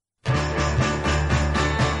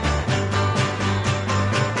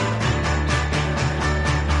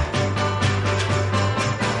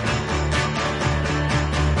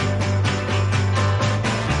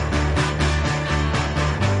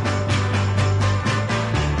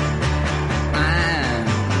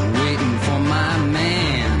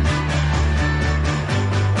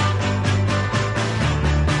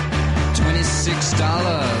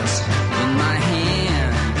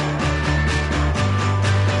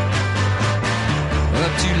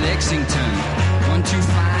to Lexington,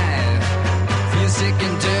 125. Feel sick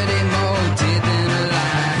and dirty, more dead than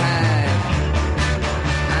alive.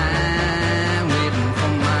 I'm waiting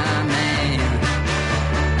for my man.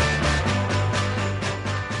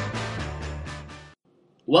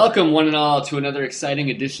 Welcome, one and all, to another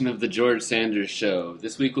exciting edition of The George Sanders Show.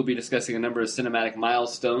 This week we'll be discussing a number of cinematic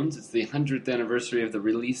milestones. It's the 100th anniversary of the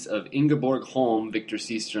release of Ingeborg Holm, Victor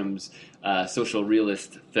Sjöström's social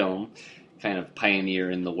realist film, kind of pioneer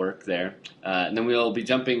in the work there. And then we'll be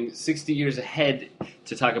jumping 60 years ahead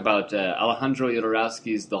to talk about Alejandro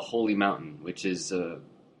Jodorowsky's The Holy Mountain, which is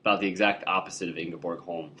about the exact opposite of Ingeborg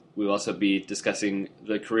Holm. We'll also be discussing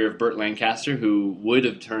the career of Burt Lancaster, who would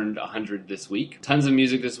have turned 100 this week. Tons of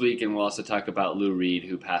music this week, and we'll also talk about Lou Reed,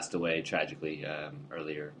 who passed away tragically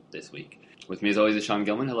earlier this week. With me, as always, is Sean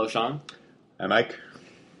Gilman. Hello, Sean. Hi, Mike.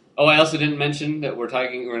 Oh, I also didn't mention that we're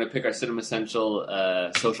going to pick our Cinema Central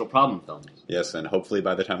social problem films. Yes, and hopefully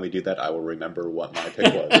by the time we do that, I will remember what my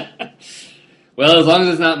pick was. Well, as long as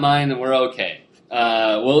it's not mine, then we're okay.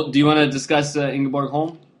 Do you want to discuss Ingeborg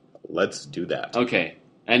Holm? Let's do that. Okay.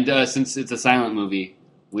 And since it's a silent movie,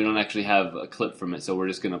 we don't actually have a clip from it, so we're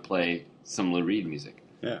just going to play some Lou Reed music.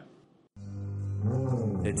 Yeah.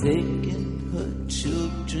 They're taking her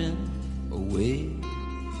children away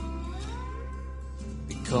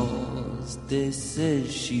because they said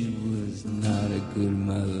she was not a good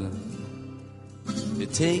mother. They're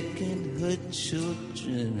taking her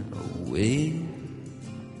children away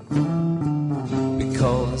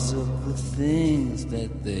because of the things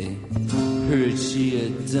that they heard she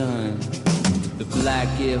had done. The black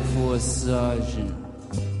Air Force sergeant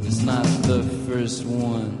was not the first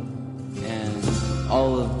one, and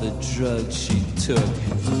all of the drugs she took,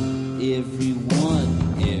 everyone.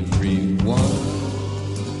 And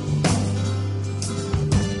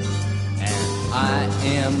I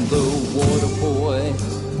am the water boy.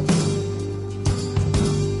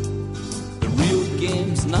 The real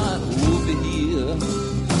game's not over here,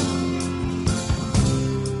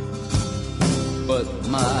 but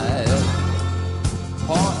my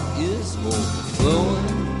heart is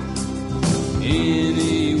overflowing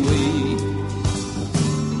anyway.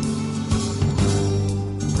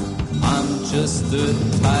 I'm just a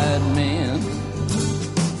tired man,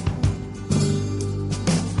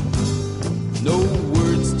 no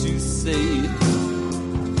words to say,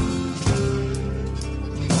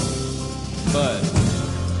 but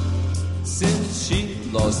since she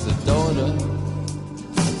lost her daughter,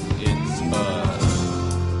 it's her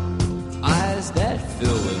eyes that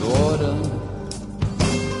fill with water,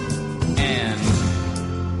 and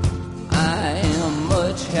I am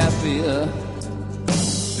much happier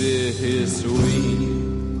this way.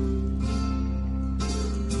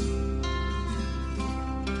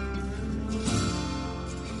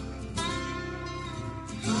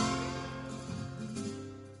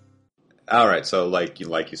 All right, so like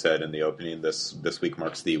you said in the opening, this week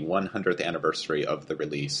marks the 100th anniversary of the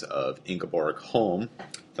release of Ingeborg Holm,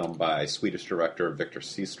 filmed by Swedish director Victor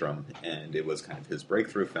Sjöström, and it was kind of his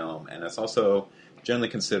breakthrough film, and it's also generally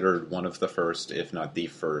considered one of the first, if not the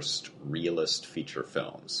first, realist feature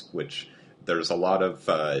films, which there's a lot of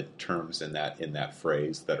terms in that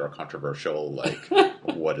phrase that are controversial, like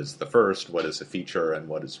what is the first, what is a feature, and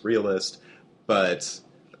what is realist, but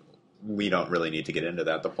we don't really need to get into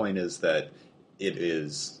that. The point is that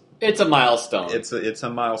it's a milestone. It's a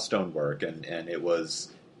milestone work, and it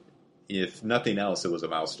was, if nothing else, it was a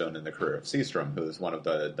milestone in the career of Sjöström, who is one of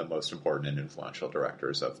the most important and influential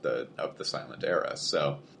directors of the silent era.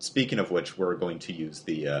 So, speaking of which, we're going to use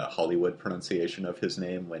the Hollywood pronunciation of his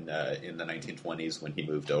name when in the 1920s, when he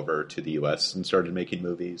moved over to the U.S. and started making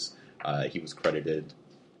movies. He was credited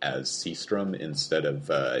as Sjöström instead of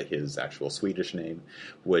his actual Swedish name,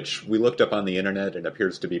 which we looked up on the internet and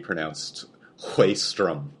appears to be pronounced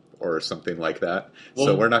Sjöström or something like that. Well,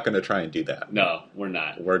 so we're not going to try and do that. No, we're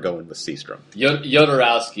not. We're going with Sjöström.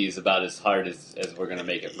 Jodorowsky is about as hard as we're going to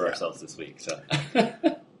make it for ourselves this week. So,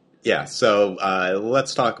 yeah. So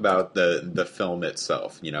let's talk about the film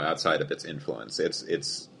itself. Outside of its influence,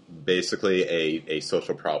 it's basically a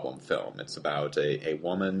social problem film. It's about a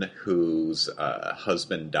woman whose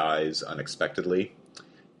husband dies unexpectedly,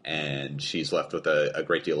 and she's left with a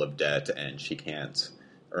great deal of debt, and she can't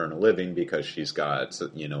earn a living because she's got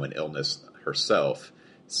an illness herself.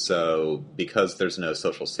 So because there's no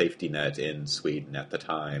social safety net in Sweden at the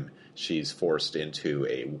time, she's forced into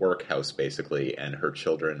a workhouse basically, and her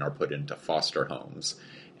children are put into foster homes.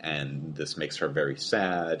 And this makes her very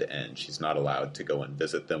sad, and she's not allowed to go and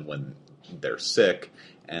visit them when they're sick,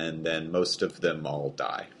 and then most of them all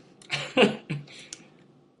die.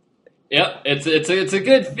 Yep,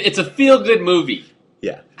 it's a feel-good movie.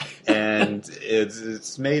 Yeah, and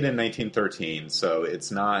it's made in 1913, so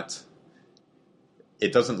it's not.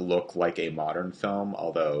 It doesn't look like a modern film,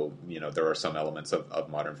 although there are some elements of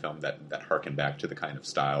modern film that harken back to the kind of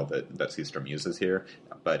style that Sjöström uses here.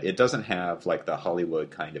 But it doesn't have like the Hollywood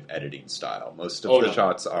kind of editing style. Most of the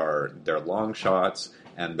shots they're long shots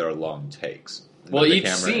and they're long takes. Well, each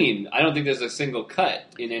scene, I don't think there's a single cut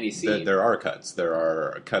in any scene. There are cuts. There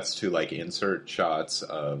are cuts to like insert shots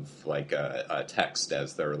of like a text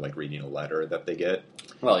as they're like reading a letter that they get.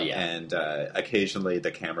 Well, yeah, and occasionally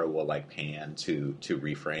the camera will like pan to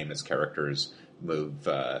reframe as characters move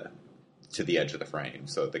to the edge of the frame.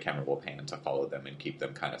 So the camera will pan to follow them and keep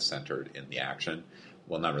them kind of centered in the action.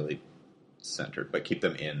 Well, not really centered, but keep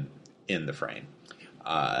them in the frame.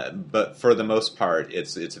 But for the most part,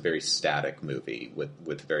 it's a very static movie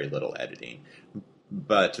with very little editing.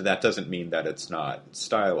 But that doesn't mean that it's not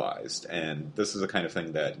stylized. And this is the kind of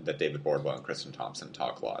thing that David Bordwell and Kristen Thompson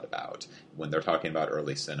talk a lot about when they're talking about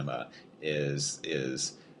early cinema is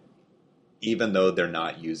even though they're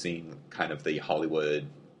not using kind of the Hollywood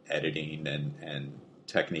editing and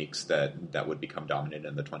techniques that would become dominant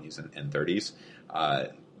in the 20s and 30s,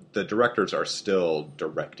 the directors are still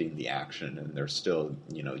directing the action, and they're still,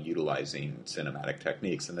 utilizing cinematic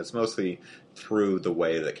techniques, and it's mostly through the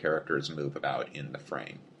way that characters move about in the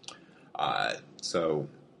frame. So,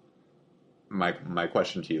 my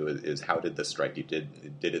question to you is, how did this strike you?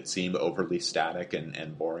 Did it seem overly static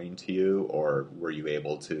and boring to you, or were you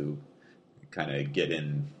able to kind of get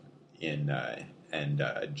in and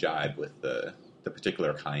jibe with the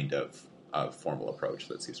particular kind of formal approach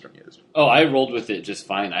that Sjöström used? Oh, I rolled with it just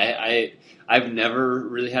fine. I've never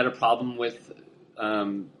really had a problem with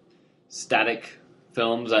static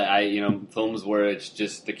films. Films where it's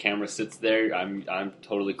just the camera sits there. I'm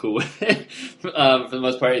totally cool with it. For the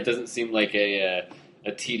most part, it doesn't seem like a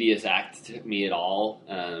tedious act to me at all.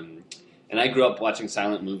 And I grew up watching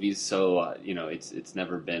silent movies, so it's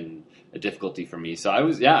never been a difficulty for me. So I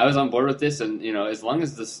was on board with this, and as long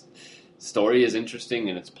as this story is interesting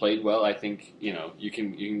and it's played well, I think you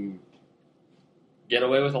can get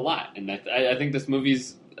away with a lot, and I think this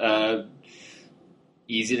movie's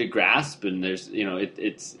easy to grasp, and there's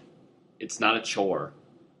it's not a chore.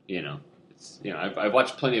 I've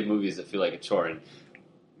watched plenty of movies that feel like a chore, and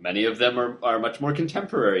many of them are much more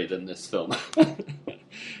contemporary than this film.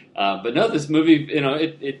 But no, this movie,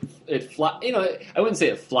 I wouldn't say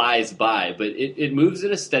it flies by, but it moves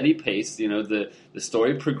at a steady pace. The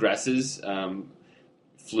story progresses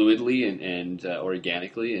fluidly and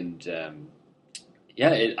organically, and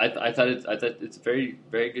I thought it's a very,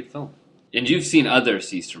 very good film. And you've seen other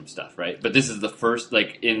Sjöström stuff, right? But this is the first,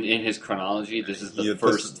 like in his chronology. This is the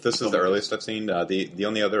first. This is the earliest I've seen. The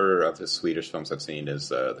only other of his Swedish films I've seen is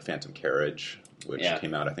The Phantom Carriage, which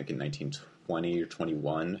came out I think in 1920 or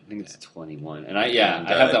 21. I think it's 21. And I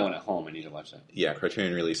have that one at home. I need to watch that. Yeah,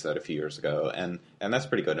 Criterion released that a few years ago, and that's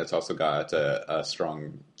pretty good. It's also got a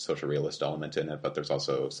strong social realist element in it, but there's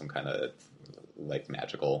also some kind of like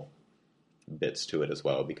magical bits to it as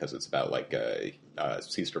well, because it's about like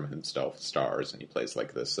Sjöström himself stars, and he plays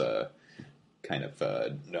like this kind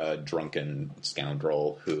of drunken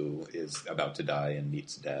scoundrel who is about to die and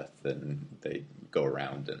meets death, and they go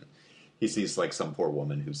around and he sees like some poor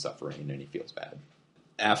woman who's suffering and he feels bad.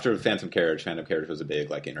 After Phantom Carriage was a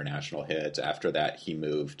big like international hit. After that, he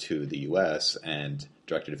moved to the U.S. and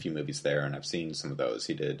directed a few movies there, and I've seen some of those.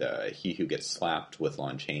 He did He Who Gets Slapped with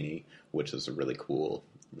Lon Chaney, which is a really cool,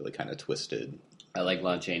 really kind of twisted. I like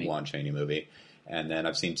Lon Chaney movie. And then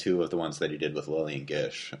I've seen two of the ones that he did with Lillian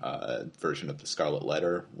Gish, version of The Scarlet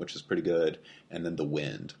Letter, which is pretty good, and then The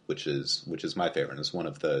Wind, which is my favorite. It's one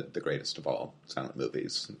of the greatest of all silent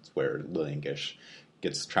movies. It's where Lillian Gish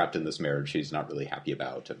gets trapped in this marriage she's not really happy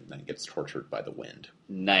about, and then gets tortured by the wind.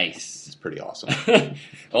 Nice. It's pretty awesome.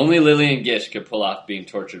 Only Lillian Gish could pull off being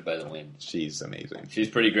tortured by the wind. She's amazing. She's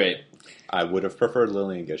pretty great. I would have preferred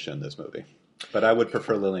Lillian Gish in this movie. But I would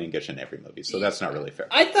prefer Lillian Gish in every movie, so that's not really fair.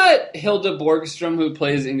 I thought Hilda Borgström, who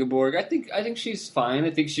plays Ingeborg, I think she's fine.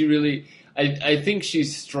 I think she really, I think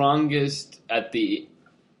she's strongest at the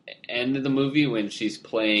end of the movie when she's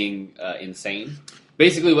playing insane.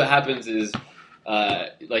 Basically, what happens is,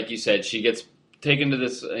 like you said, she gets taken to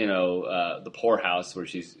this, the poorhouse where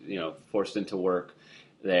she's, forced into work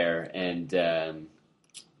there, and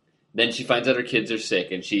then she finds out her kids are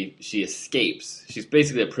sick, and she escapes. She's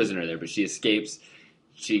basically a prisoner there, but she escapes.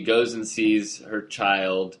 She goes and sees her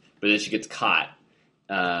child, but then she gets caught,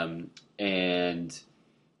 and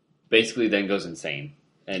basically then goes insane.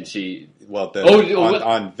 And she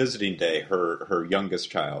on visiting day, her youngest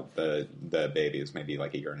child, the baby is maybe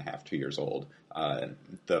like 1.5 years, 2 years old,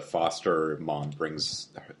 the foster mom brings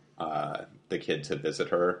the kid to visit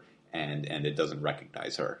her, and it doesn't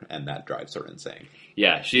recognize her, and that drives her insane.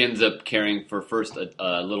 Yeah, she ends up caring for first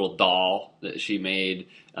a little doll that she made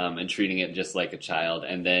and treating it just like a child.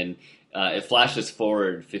 And then it flashes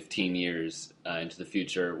forward 15 years into the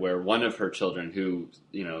future where one of her children who,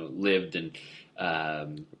 lived and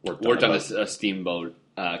worked on a steamboat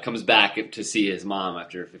comes back to see his mom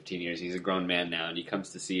after 15 years. He's a grown man now, and he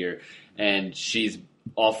comes to see her, and she's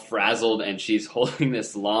all frazzled, and she's holding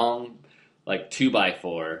this long,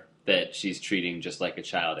 2x4 that she's treating just like a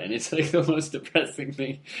child. And it's like the most depressing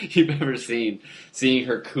thing you've ever seen, seeing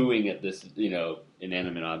her cooing at this,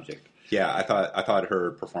 inanimate object. Yeah, I thought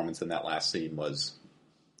her performance in that last scene was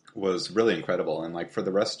really incredible. And for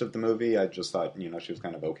the rest of the movie, I just thought, she was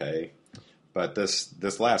kind of okay. But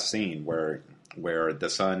this last scene where the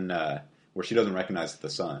son, where she doesn't recognize the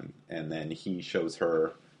son, and then he shows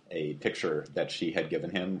her a picture that she had given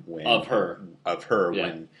him of her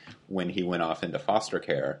yeah. when he went off into foster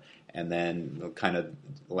care, and then kind of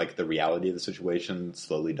the reality of the situation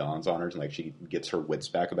slowly dawns on her, and she gets her wits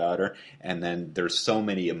back about her, and then there's so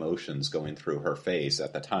many emotions going through her face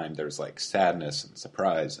at the time. There's sadness and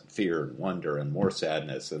surprise and fear and wonder and more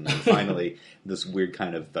sadness, and then finally this weird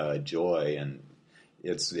kind of joy, and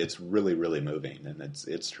it's really, really moving, and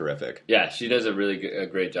it's terrific. Yeah, she does a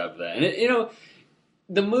great job of that. And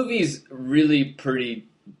the movie's really pretty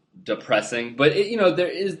depressing, but there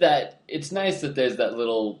is that. It's nice that there's that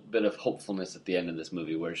little bit of hopefulness at the end of this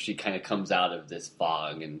movie where she kind of comes out of this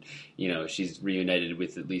fog, and she's reunited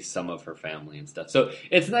with at least some of her family and stuff. So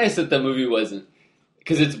it's nice that the movie wasn't,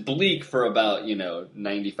 because it's bleak for about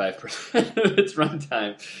 95% of its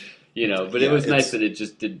runtime, But it was nice that it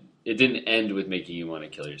just did. It didn't end with making you want to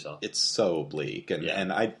kill yourself. It's so bleak,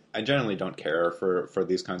 and I generally don't care for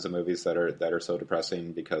these kinds of movies that are so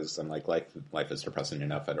depressing, because I'm life is depressing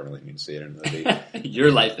enough. I don't really need to see it in a movie.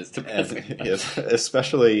 Your life is depressing,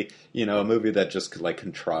 especially a movie that just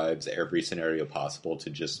contrives every scenario possible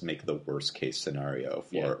to just make the worst case scenario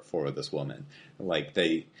for this woman.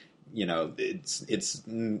 It's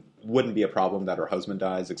wouldn't be a problem that her husband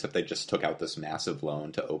dies, except they just took out this massive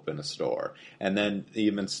loan to open a store. And then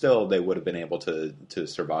even still, they would have been able to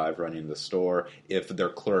survive running the store if their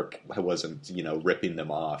clerk wasn't, ripping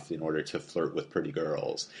them off in order to flirt with pretty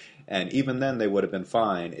girls. And even then, they would have been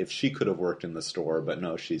fine if she could have worked in the store, but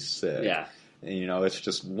no, she's sick. Yeah. And, it's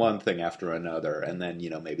just one thing after another. And then,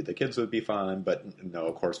 maybe the kids would be fine, but no,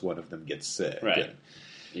 of course, one of them gets sick. Right. And,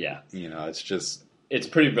 yeah. It's just... It's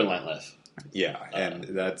pretty relentless. Yeah, and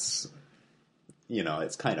that's,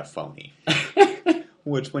 it's kind of phony.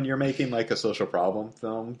 Which, when you're making a social problem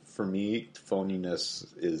film, for me, phoniness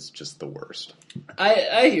is just the worst.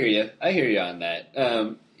 I hear you. I hear you on that.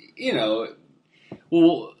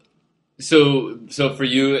 Well, so for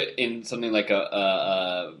you, in something like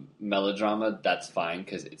a melodrama, that's fine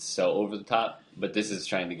because it's so over the top. But this is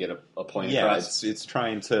trying to get a point across. Yeah, it's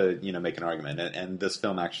trying to make an argument, and this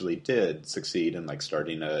film actually did succeed in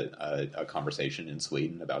starting a conversation in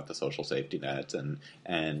Sweden about the social safety net, and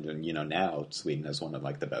now Sweden is one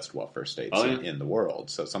of the best welfare states in the world.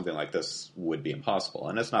 So something like this would be impossible,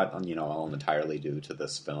 and it's not all entirely due to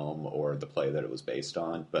this film or the play that it was based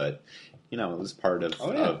on, but it was part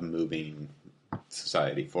of moving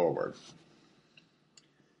society forward.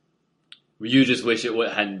 You just wish it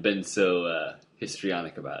hadn't been so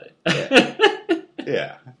histrionic about it.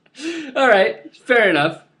 Yeah. All right. Fair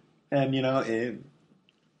enough. And,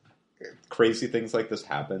 crazy things like this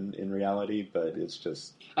happen in reality, but it's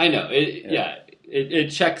just... I know. It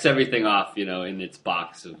checks everything off, in its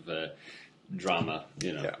box of drama,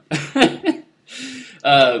 Yeah.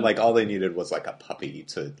 All they needed was, a puppy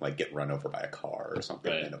to, get run over by a car or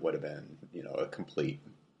something, right. And it would have been, a complete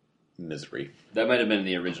misery. That might have been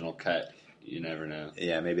the original cut. You never know.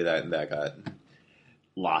 Yeah, maybe that got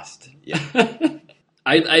lost. Yeah. The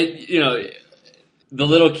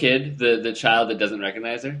little kid, the child that doesn't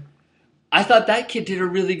recognize her, I thought that kid did a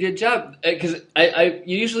really good job. Because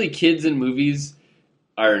usually kids in movies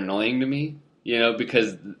are annoying to me,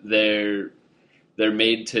 because they're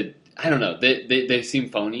made to, I don't know, they seem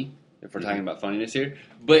phony, if we're talking about phoniness here.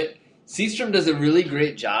 But Sjöström does a really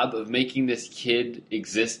great job of making this kid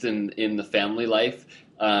exist in the family life.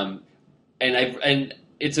 And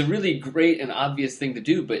it's a really great and obvious thing to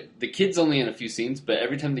do, but the kid's only in a few scenes, but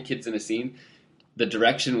every time the kid's in a scene, the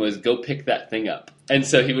direction was go pick that thing up. And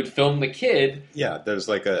so he would film the kid. Yeah, there's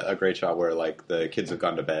a great shot where the kids have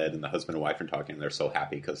gone to bed and the husband and wife are talking and they're so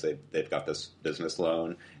happy because they've got this business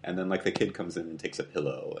loan. And then the kid comes in and takes a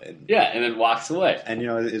pillow. And then walks away. And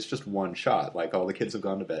it's just one shot. All the kids have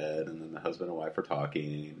gone to bed and then the husband and wife are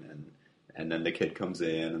talking and And then the kid comes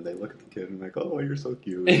in, and they look at the kid and like, "Oh, you're so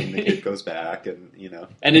cute." And the kid goes back, and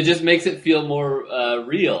and it just makes it feel more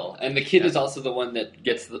real. And the kid is also the one that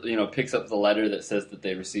gets, picks up the letter that says that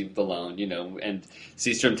they received the loan. And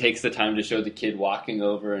Sjöström takes the time to show the kid walking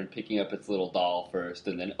over and picking up its little doll first,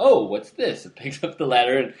 and then, oh, what's this? It picks up the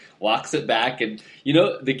letter and walks it back, and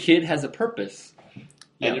the kid has a purpose.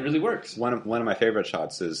 And it really works. One of my favorite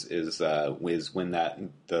shots is when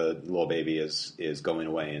the little baby is going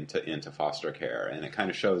away into foster care, and it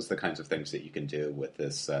kind of shows the kinds of things that you can do with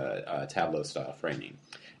this tableau style framing.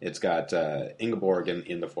 It's got Ingeborg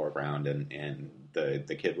in the foreground, and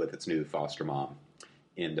the kid with its new foster mom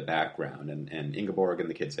in the background, and Ingeborg and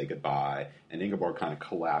the kid say goodbye, and Ingeborg kind of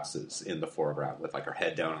collapses in the foreground with like her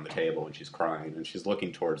head down on the table, and she's crying, and she's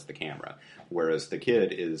looking towards the camera, whereas the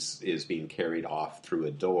kid is being carried off through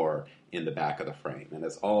a door in the back of the frame, and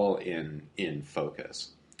it's all in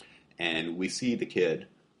focus. And we see the kid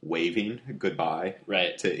waving goodbye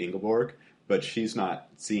to Ingeborg, but she's not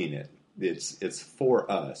seeing it. It's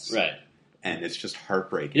for us, right? And it's just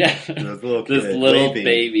heartbreaking. Yeah, this little kid, this little waving,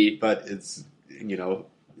 baby, but it's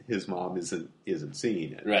his mom isn't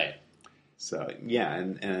seeing it, right? So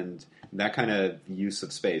and that kind of use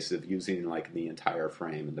of space, of using like the entire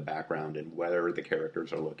frame in the background and whether the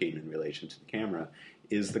characters are looking in relation to the camera,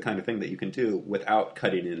 is the kind of thing that you can do without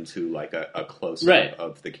cutting into like a close-up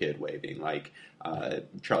of the kid waving, like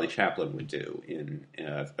Charlie Chaplin would do in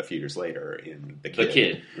a few years later in The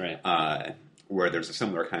Kid, right? Where there's a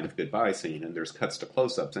similar kind of goodbye scene, and there's cuts to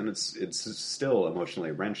close-ups, and it's still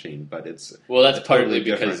emotionally wrenching, but it's that's partly totally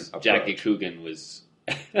because Jackie Coogan was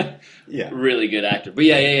yeah, really good actor. But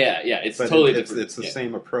it's totally different. It's the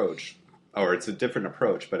same approach, or it's a different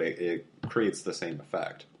approach, but it creates the same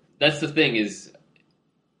effect. That's the thing is,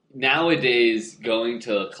 nowadays going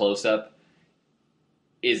to a close-up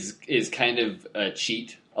is kind of a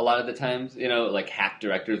cheat. A lot of the times, like hack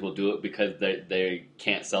directors will do it because they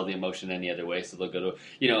can't sell the emotion any other way, so they'll go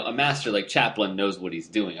to, a master like Chaplin knows what he's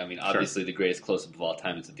doing. I mean, obviously the greatest close-up of all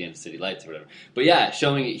time is at the end of City Lights or whatever. But yeah,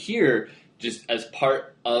 showing it here just as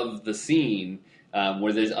part of the scene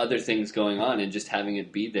where there's other things going on, and just having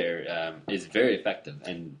it be there is very effective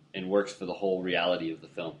and works for the whole reality of the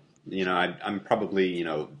film. I'm probably,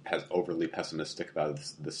 overly pessimistic about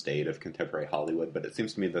the state of contemporary Hollywood, but it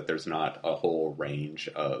seems to me that there's not a whole range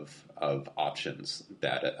of options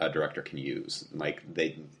that a director can use. Like,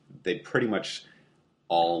 they pretty much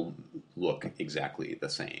all look exactly the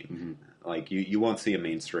same. Mm-hmm. Like, you won't see a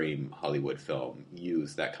mainstream Hollywood film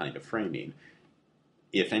use that kind of framing.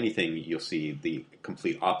 If anything, you'll see the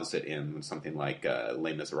complete opposite in something like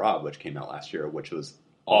Les Miserables, which came out last year, which was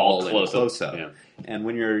all in close-up. Yeah. And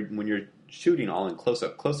when you're shooting all in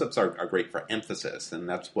close-up, close-ups are great for emphasis, and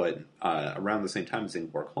that's what, around the same time as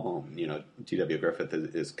Ingeborg Holm, G.W. Griffith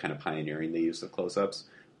is kind of pioneering the use of close-ups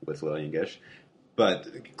with Lillian Gish.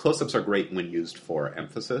 But close-ups are great when used for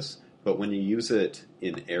emphasis, but when you use it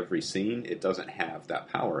in every scene, it doesn't have that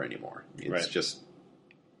power anymore. It's just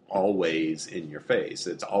always in your face.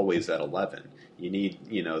 It's always at 11. You need,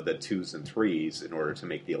 the 2s and 3s in order to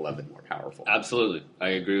make the 11 more powerful. Absolutely. I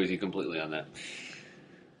agree with you completely on that.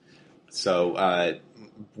 So,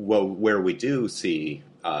 where we do see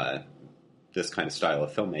this kind of style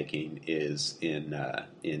of filmmaking is in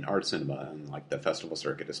art cinema and like the festival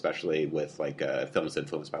circuit, especially with like films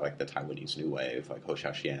influenced by like the Taiwanese New Wave, like Ho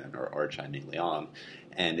Xiaxian or Chinese Liang.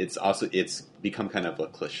 And it's become kind of a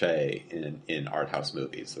cliche in art house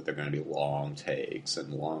movies that they're going to be long takes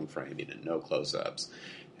and long framing and no close-ups.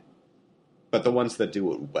 But the ones that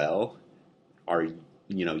do it well are,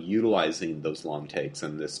 utilizing those long takes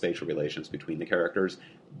and the spatial relations between the characters.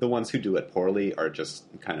 The ones who do it poorly are just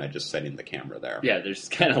kind of just setting the camera there. Yeah, they're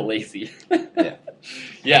just kind of lazy. Yeah.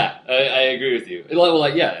 Yeah, I agree with you. Well,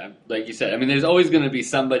 like you said, I mean, there's always going to be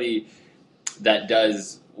somebody that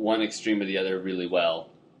does one extreme or the other really well,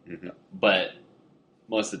 mm-hmm. but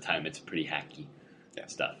most of the time it's pretty hacky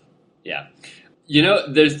stuff. Yeah.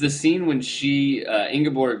 There's the scene when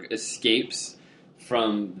Ingeborg escapes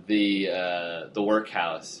from the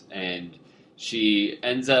workhouse, and she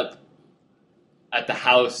ends up at the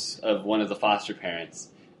house of one of the foster parents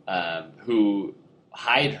who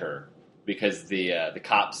hide her because the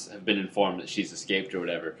cops have been informed that she's escaped or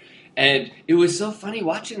whatever. And it was so funny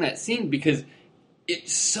watching that scene because it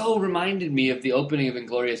so reminded me of the opening of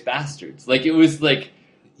Inglourious Bastards. Like, it was like,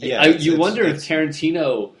 you wonder if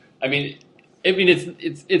Tarantino. I mean, it's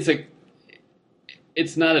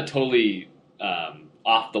not a totally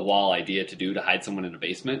off the wall idea to hide someone in a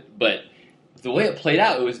basement, but the way it played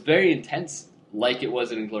out, it was very intense, like it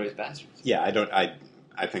was in Inglourious Bastards. Yeah,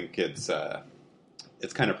 I think it's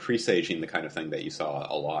it's kind of presaging the kind of thing that you saw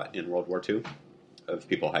a lot in World War II, of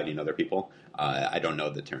people hiding other people. I don't know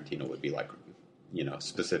that Tarantino would be like,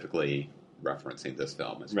 specifically referencing this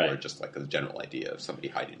film. It's more just like a general idea of somebody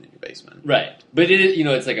hiding in your basement. Right. But it is,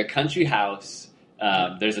 it's like a country house.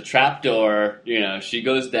 There's a trap door. She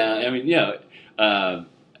goes down. I mean,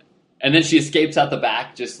 and then she escapes out the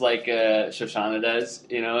back, just like Shoshana does.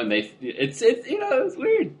 And it's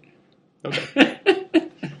weird. Okay.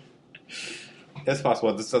 It's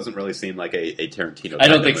possible. This doesn't really seem like a Tarantino. I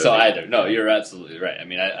don't think so either. No, you're absolutely right. I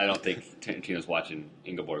mean, I don't think Tarantino's watching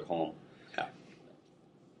Ingeborg Holm. Yeah,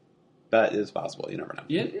 that is possible. You never know.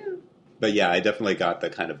 Yeah. But yeah, I definitely got the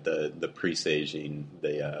kind of the presaging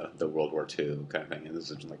the World War II kind of thing, and this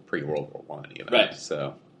is like pre-World War One, even. Right.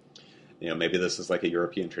 So, maybe this is like a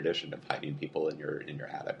European tradition of hiding people in your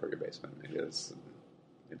attic or your basement. Maybe it's.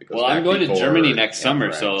 Well, I'm going to Germany next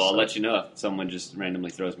summer, so I'll let you know if someone just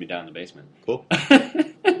randomly throws me down in the basement. Cool.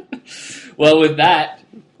 Well, with that,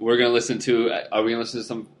 we're going to listen to... Are we going to listen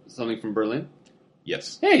to something from Berlin?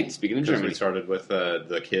 Yes. Hey, speaking of Germany. We started with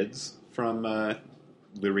The Kids from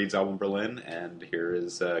Lou Reed's album Berlin, and here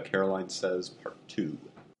is Caroline Says Part 2.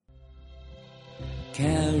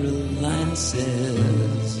 Caroline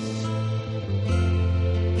says,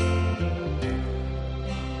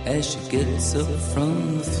 as she gets up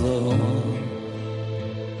from the floor,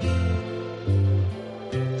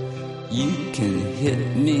 you can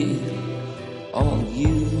hit me all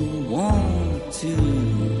you want to,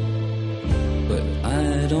 but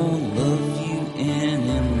I don't love you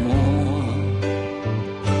anymore.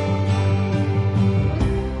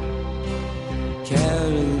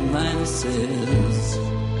 Caroline says,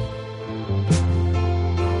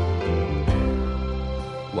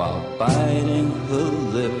 while biting her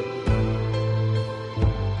lip,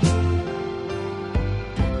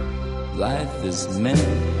 life is meant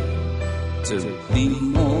to be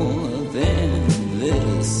more than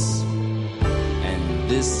this, and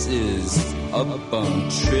this is a bum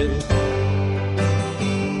trip,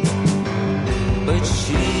 but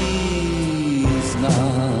she's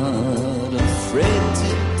not afraid to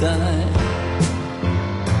die.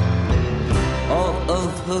 All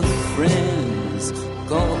of her friends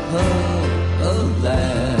call her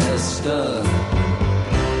Alaska.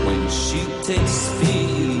 When she takes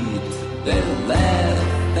speed, they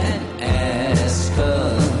laugh and ask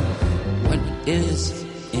her, what is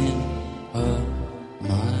in her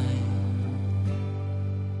mind?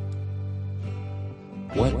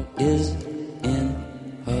 What is in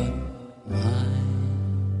her mind?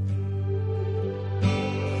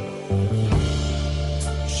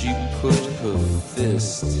 She put her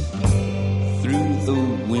fist through the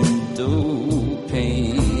window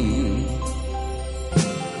pane.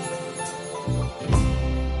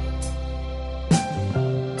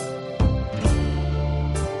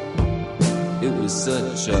 It was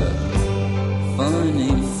such a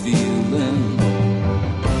funny feeling.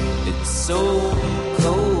 It's so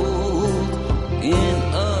cold in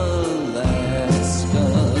Alaska.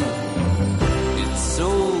 It's so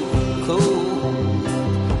cold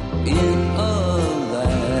in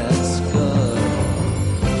Alaska.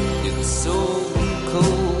 It's so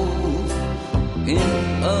cold in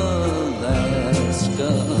Alaska.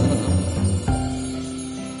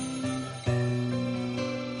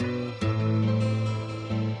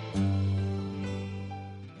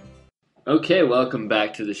 Okay, welcome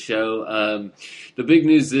back to the show. The big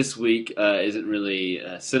news this week isn't really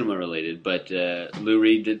cinema related, but Lou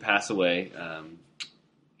Reed did pass away,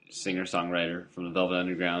 singer-songwriter from the Velvet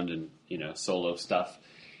Underground and, solo stuff.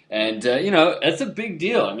 And, that's a big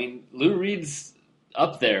deal. I mean, Lou Reed's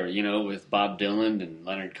up there, with Bob Dylan and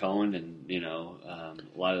Leonard Cohen and, a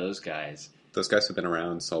lot of those guys. Those guys have been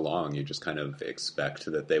around so long, you just kind of expect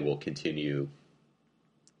that they will continue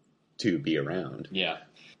to be around. Yeah.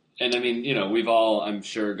 And I mean, we've all, I'm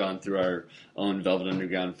sure, gone through our own Velvet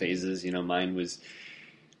Underground phases. Mine was,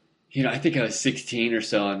 I think I was 16 or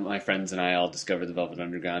so, and my friends and I all discovered the Velvet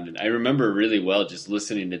Underground. And I remember really well just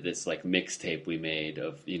listening to this like mixtape we made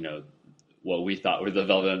of, what we thought were the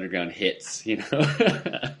Velvet Underground hits,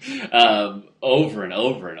 over and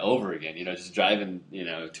over and over again. Just driving,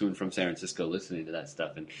 to and from San Francisco, listening to that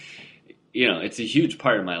stuff. And it's a huge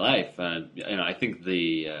part of my life. I think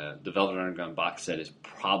the Velvet Underground box set is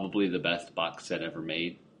probably the best box set ever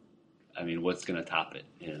made. I mean, what's going to top it?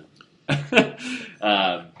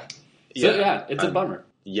 It's a bummer.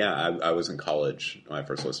 Yeah, I was in college when I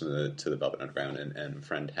first listened to the Velvet Underground, and a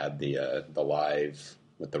friend had the live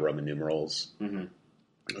with the Roman numerals. Mm-hmm.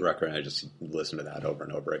 record, and I just listened to that over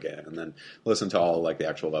and over again, and then listened to all like the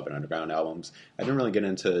actual Velvet Underground albums. I didn't really get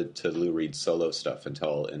into Lou Reed's solo stuff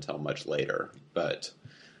until much later, but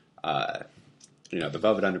the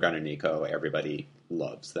Velvet Underground and Nico, everybody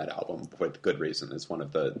loves that album with good reason. It's one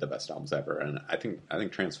of the best albums ever, and I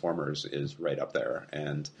think Transformers is right up there,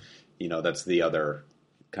 and that's the other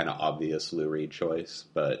kind of obvious Lou Reed choice,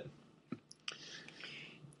 but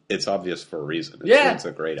it's obvious for a reason. It's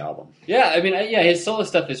a great album. Yeah, I mean, his solo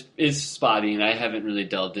stuff is spotty, and I haven't really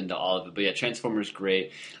delved into all of it. But yeah, Transformers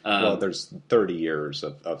great. Well, there's 30 years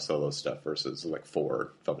of solo stuff versus like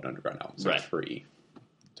 4 Velvet Underground albums, or 3,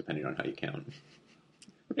 depending on how you count.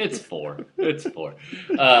 It's 4. It's 4.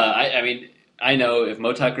 I mean, I know if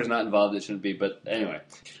Mo Tucker's not involved, it shouldn't be. But anyway,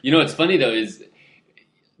 what's funny though is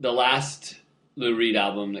the last Lou Reed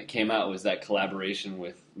album that came out was that collaboration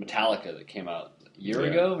with Metallica that came out a year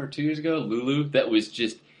ago or 2 years ago, Lulu, that was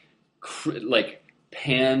just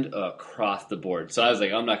panned across the board. So I was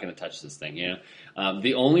like, I'm not going to touch this thing.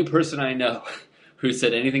 The only person I know who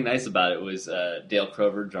said anything nice about it was Dale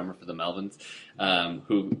Crover, drummer for the Melvins,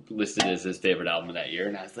 who listed it as his favorite album of that year.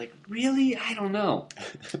 And I was like, really? I don't know.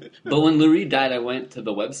 But when Lou Reed died, I went to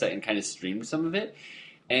the website and kind of streamed some of it.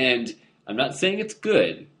 And I'm not saying it's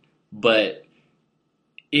good, but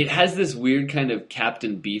it has this weird kind of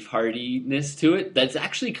Captain Beefheartiness to it that's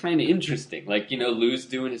actually kind of interesting. Like, Lou's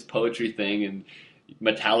doing his poetry thing and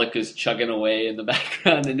Metallica's chugging away in the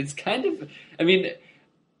background. And it's kind of, I mean,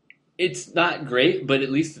 it's not great, but at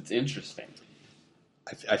least it's interesting.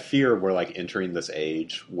 I fear we're like entering this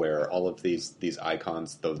age where all of these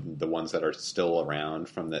icons, the ones that are still around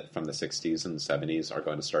from the 60s and 70s, are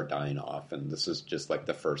going to start dying off, and this is just like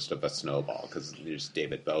the first of a snowball, because there's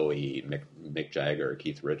David Bowie, Mick Jagger,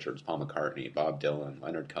 Keith Richards, Paul McCartney, Bob Dylan,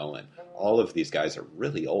 Leonard Cohen. All of these guys are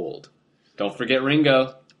really old. Don't forget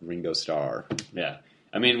Ringo Starr. Yeah,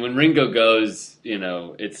 I mean, when Ringo goes,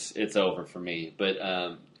 it's over for me. But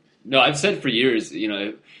no, I've said for years,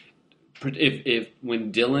 if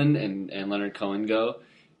when Dylan and Leonard Cohen go,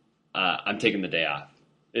 I'm taking the day off.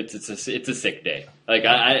 It's a sick day. Like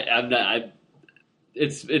I'm not.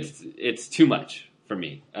 It's too much for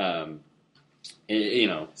me. So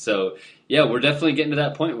yeah, we're definitely getting to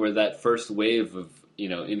that point where that first wave of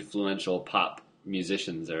influential pop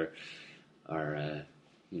musicians are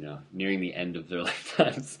nearing the end of their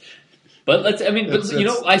lifetimes. But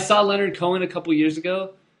I saw Leonard Cohen a couple years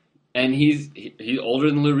ago. And he's older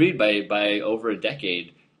than Lou Reed by over a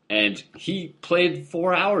decade, and he played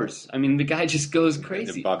 4 hours. I mean, the guy just goes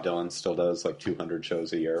crazy. And Bob Dylan still does like 200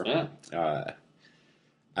 shows a year. Yeah.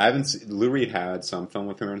 I haven't seen, Lou Reed had some film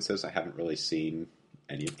appearances. I haven't really seen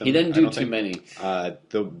any of them. He didn't do too many.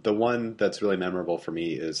 The one that's really memorable for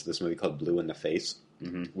me is this movie called Blue in the Face,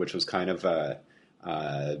 which was kind of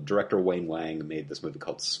director Wayne Wang made this movie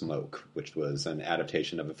called Smoke, which was an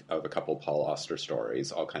adaptation of a couple Paul Auster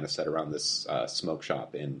stories, all kind of set around this smoke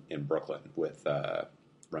shop in Brooklyn with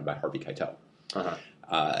run by Harvey Keitel.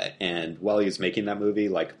 And while he was making that movie,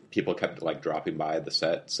 like people kept like dropping by the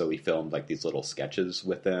set, so he filmed like these little sketches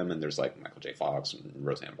with them. And there's like Michael J. Fox and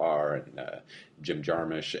Roseanne Barr and Jim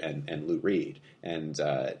Jarmusch and Lou Reed. And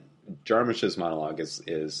Jarmusch's monologue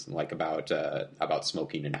is like about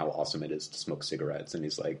smoking and how awesome it is to smoke cigarettes, and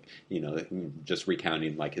he's like, just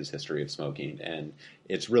recounting like his history of smoking, and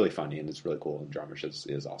it's really funny and it's really cool. And Jarmusch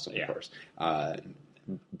is awesome, of course.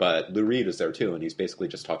 But Lou Reed is there too, and he's basically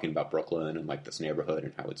just talking about Brooklyn and like this neighborhood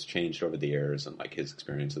and how it's changed over the years and like his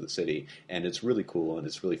experience of the city, and it's really cool and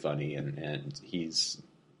it's really funny, and he's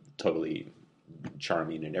totally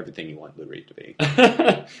charming and everything you want Lou Reed to be.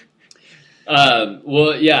 There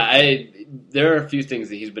are a few things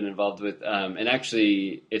that he's been involved with, and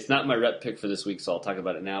actually, it's not my rep pick for this week, so I'll talk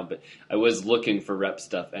about it now. But I was looking for rep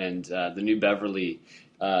stuff, and the New Beverly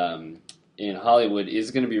in Hollywood is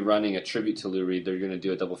going to be running a tribute to Lou Reed. They're going to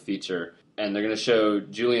do a double feature, and they're going to show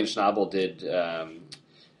Julian Schnabel did a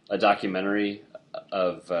documentary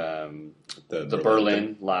of the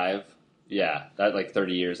Berlin Live. Yeah, that like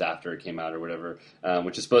 30 years after it came out or whatever,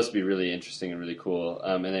 which is supposed to be really interesting and really cool.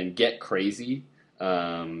 And then Get Crazy,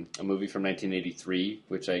 a movie from 1983,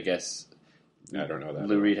 which I guess I don't know that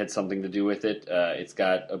Lou Reed had something to do with it. It's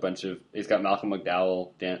got Malcolm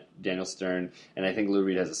McDowell, Daniel Stern, and I think Lou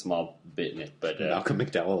Reed has a small bit in it. But Malcolm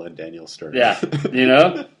McDowell and Daniel Stern. Yeah,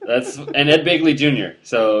 that's and Ed Begley Jr.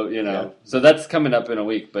 So so that's coming up in a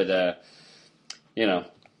week. But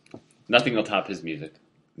nothing will top his music.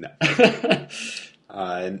 No.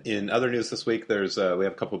 In other news this week, we have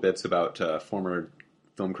a couple bits about former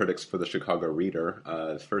film critics for the Chicago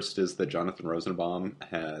Reader. First is that Jonathan Rosenbaum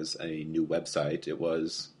has a new website. It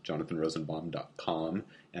was jonathanrosenbaum.com,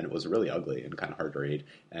 and it was really ugly and kind of hard to read.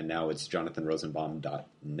 And now it's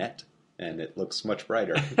jonathanrosenbaum.net, and it looks much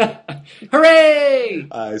brighter. Hooray!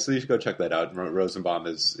 So you should go check that out. Rosenbaum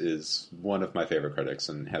is one of my favorite critics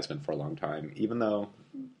and has been for a long time, even though,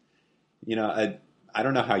 I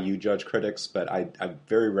don't know how you judge critics, but I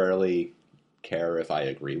very rarely care if I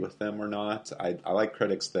agree with them or not. I like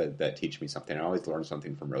critics that teach me something. I always learn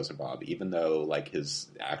something from Rosenbaum, even though like his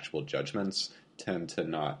actual judgments tend to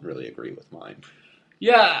not really agree with mine.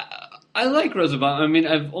 Yeah, I like Rosenbaum. I mean,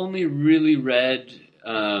 I've only really read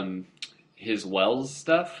his Wells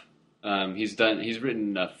stuff. He's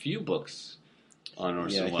written a few books on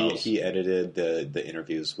Orson Welles. He edited the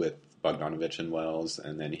interviews with Bogdanovich and Wells,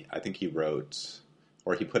 and then I think he wrote,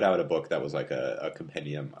 or he put out a book that was like a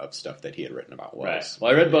compendium of stuff that he had written about Wells. Right.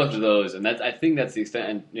 Well, I read both of those, and I think that's the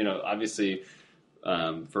extent. And obviously,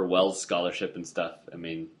 for Wells scholarship and stuff, I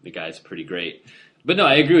mean, the guy's pretty great. But no,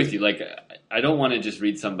 I agree with you. Like, I don't want to just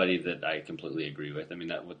read somebody that I completely agree with. I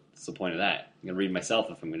mean, what's the point of that? I'm going to read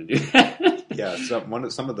myself if I'm going to do that. Yeah,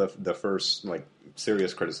 some of the first like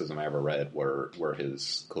serious criticism I ever read were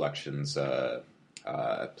his collections,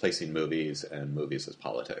 Placing Movies and Movies as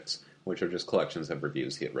Politics, which are just collections of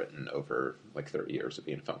reviews he had written over like 30 years of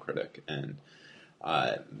being a film critic. And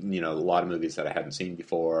a lot of movies that I hadn't seen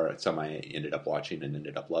before. Some I ended up watching and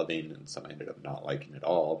ended up loving, and some I ended up not liking at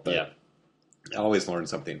all. But yeah. I always learn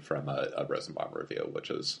something from a Rosenbaum review,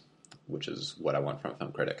 which is what I want from a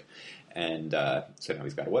film critic. And so now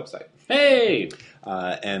he's got a website. Hey!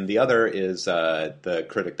 And the other is the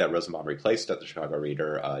critic that Rosenbaum replaced at the Chicago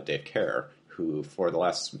Reader, Dave Kerr, who for the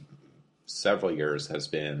last several years has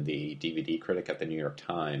been the DVD critic at the New York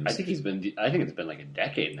Times. I think it's been like a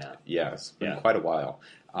decade now. Yeah, it's been quite a while.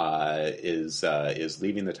 Is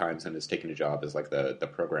leaving the Times and is taking a job as like the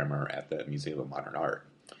programmer at the Museum of Modern Art.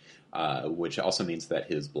 Which also means that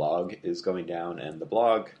his blog is going down, and the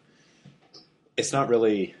blog, it's not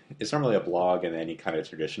really a blog in any kind of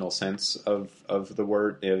traditional sense of the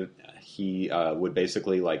word. He would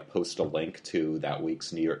basically like post a link to that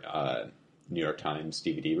week's New York Times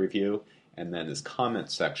DVD review, and then his comment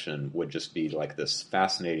section would just be like this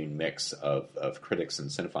fascinating mix of critics and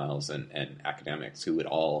cinephiles and academics who would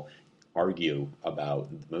all argue about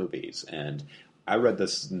the movies. And I read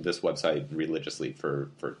this website religiously for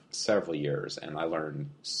several years, and I learned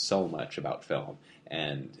so much about film,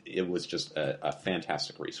 and it was just a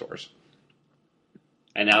fantastic resource.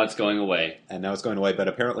 And now it's going away. But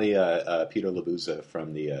apparently Peter Labuza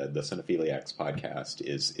from the Cinephiliacs podcast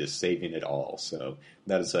is saving it all. So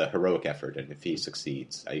that is a heroic effort, and if he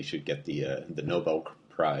succeeds, he should get the Nobel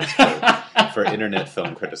Prize for internet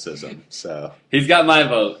film criticism. So he's got my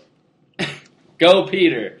vote. Go,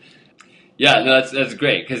 Peter. Yeah, no, that's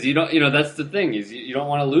great, because you don't, that's the thing, is you don't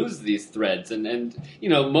want to lose these threads, and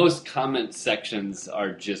most comment sections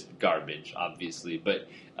are just garbage, obviously, but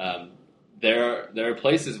there are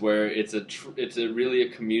places where it's really a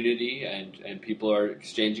community, and people are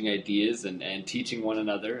exchanging ideas and teaching one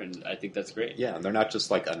another, and I think that's great. Yeah, and they're not just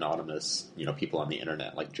like anonymous, people on the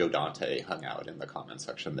internet, like Joe Dante hung out in the comment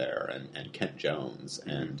section there, and Kent Jones,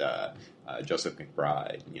 and Joseph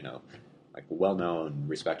McBride, like well-known,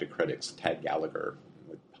 respected critics. Ted Gallagher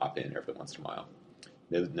would pop in every once in a while.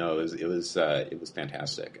 It was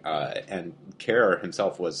fantastic. And Kerr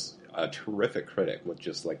himself was a terrific critic with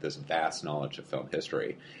just like this vast knowledge of film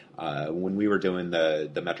history. When we were doing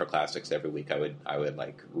the Metro Classics every week, I would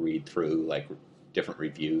like read through like different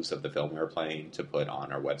reviews of the film we were playing to put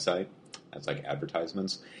on our website as like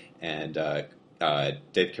advertisements. And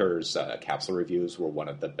Dave Kerr's capsule reviews were one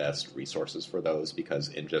of the best resources for those, because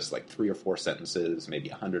in just like 3 or 4 sentences, maybe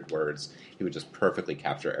 100 words, he would just perfectly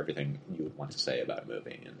capture everything you would want to say about a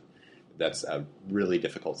movie. And that's a really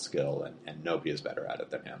difficult skill, and nobody is better at it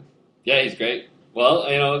than him. Yeah, he's great.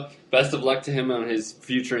 Well, best of luck to him on his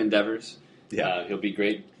future endeavors. Yeah, he'll be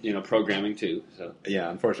great, programming too. So yeah,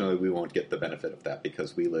 unfortunately, we won't get the benefit of that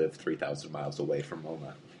because we live 3,000 miles away from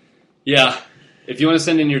MoMA. Yeah. If you want to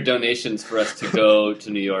send in your donations for us to go to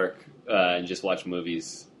New York and just watch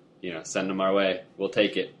movies, send them our way. We'll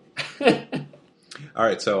take it. All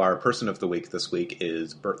right, so our person of the week this week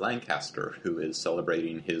is Burt Lancaster, who is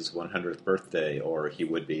celebrating his 100th birthday, or he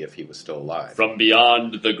would be if he was still alive. From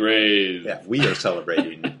beyond the grave. Yeah, we are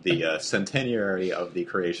celebrating the centenary of the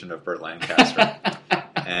creation of Burt Lancaster.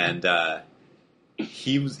 And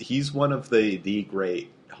he's one of the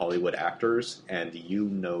great Hollywood actors, and you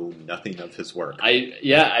know nothing of his work.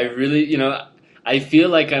 I really, I feel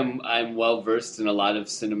like I'm well versed in a lot of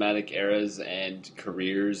cinematic eras and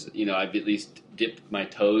careers. I've at least dipped my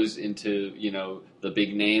toes into the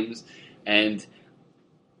big names, and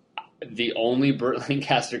The only Burt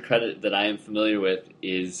Lancaster credit that I am familiar with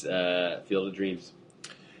is Field of Dreams.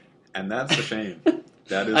 And that's a shame.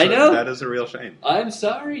 That is I know. That is a real shame. I'm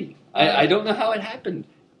sorry. I don't know how it happened.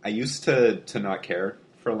 I used to not care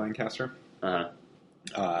for Lancaster.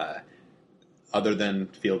 Other than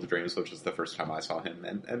Field of Dreams, which was the first time I saw him,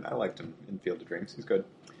 and I liked him in Field of Dreams. He's good.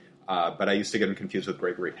 But I used to get him confused with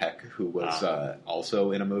Gregory Peck, who was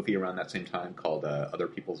also in a movie around that same time called Other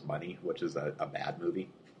People's Money, which is a bad movie,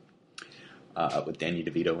 with Danny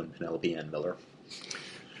DeVito and Penelope Ann Miller.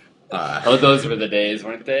 Those were the days,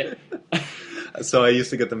 weren't they? So I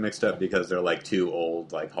used to get them mixed up because they're like two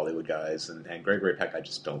old like Hollywood guys, and Gregory Peck I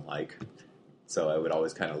just don't like. So I would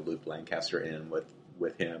always kind of loop Lancaster in with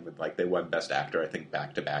him. Like they won Best Actor, I think,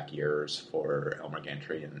 back-to-back years for Elmer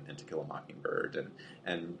Gantry and To Kill a Mockingbird,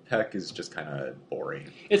 and Peck is just kind of boring.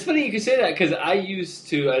 It's funny you could say that because I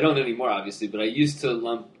don't anymore obviously, but I used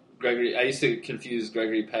to confuse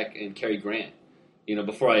Gregory Peck and Cary Grant,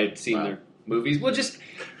 before I had seen their movies. Well, just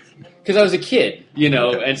because I was a kid,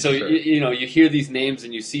 and so sure. you hear these names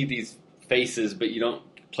and you see these faces, but you don't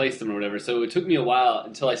place them or whatever. So it took me a while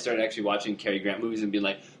until I started actually watching Cary Grant movies and being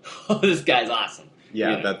like, "Oh, this guy's awesome."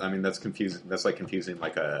 Yeah, that's confusing. That's like confusing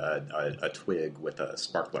like a twig with a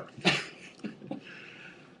sparkler.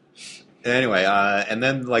 Anyway, and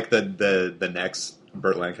then like the next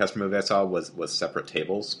Burt Lancaster movie I saw was Separate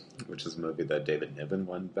Tables, which is a movie that David Niven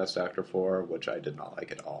won Best Actor for, which I did not like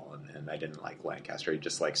at all, and I didn't like Lancaster. He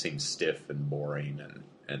just like seemed stiff and boring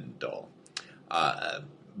and dull.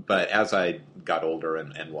 But as I got older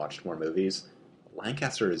and watched more movies,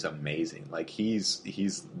 Lancaster is amazing. Like he's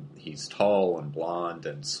tall and blonde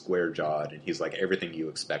and square jawed, and he's like everything you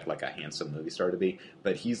expect like a handsome movie star to be.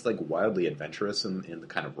 But he's like wildly adventurous in the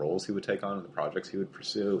kind of roles he would take on and the projects he would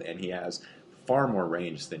pursue, and he has far more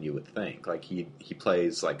range than you would think. Like he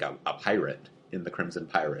plays like a pirate in The Crimson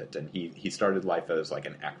Pirate, and he started life as like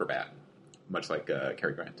an acrobat, much like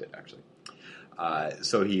Cary Grant did actually.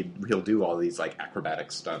 So he'll do all these like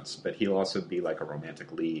acrobatic stunts, but he'll also be like a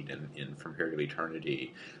romantic lead in From Here to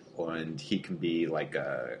Eternity, and he can be like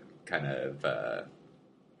a kind of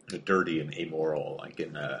dirty and amoral, like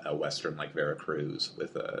in a western like Veracruz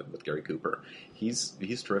with Gary Cooper. He's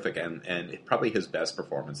terrific, and probably his best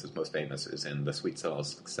performance, his most famous, is in The Sweet Smell of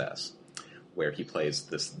Success, where he plays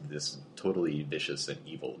this totally vicious and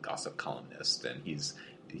evil gossip columnist, and he's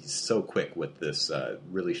so quick with this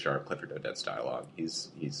really sharp Clifford Odets dialogue.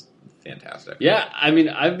 He's fantastic. Yeah, I mean,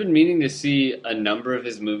 I've been meaning to see a number of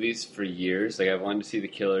his movies for years. Like, I wanted to see The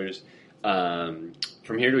Killers. From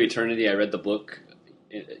Here to Eternity, I read the book,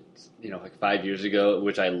 like 5 years ago,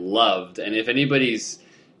 which I loved. And if anybody's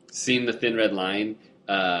seen The Thin Red Line,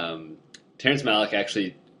 Terrence Malick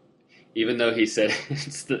actually, even though he said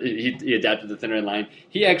he adapted The Thin Red Line,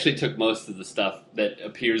 he actually took most of the stuff that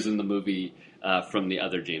appears in the movie from the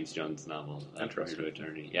other James Jones novel, From Here to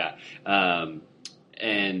Eternity. Yeah.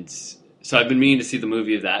 And so I've been meaning to see the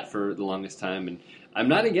movie of that for the longest time, and I'm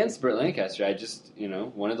not against Burt Lancaster. I just,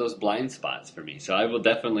 one of those blind spots for me. So I will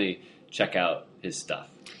definitely check out his stuff.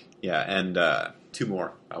 Yeah, and two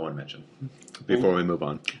more I want to mention before we move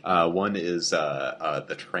on. One is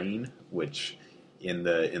The Train, which in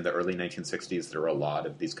the early 1960s there were a lot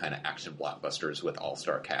of these kind of action blockbusters with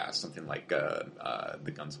all-star casts, something like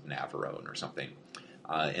The Guns of Navarone or something.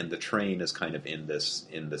 And The Train is kind of in this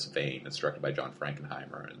vein. It's directed by John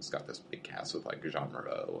Frankenheimer, and it's got this big cast with like Jean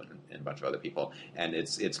Moreau and a bunch of other people. And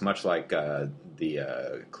it's much like the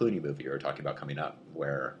Clooney movie we were talking about coming up,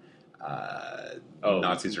 where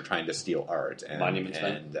Nazis are trying to steal art, and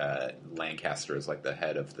Lancaster is like the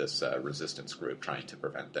head of this resistance group trying to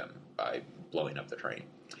prevent them by blowing up the train.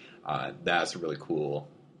 That's a really cool,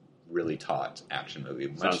 really taut action movie.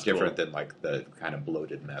 Much different than like the kind of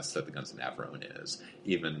bloated mess that The Guns of Navarone is,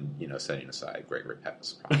 even setting aside Gregory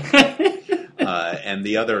Peck's problem. And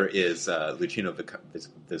the other is Luchino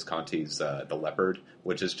Visconti's The Leopard,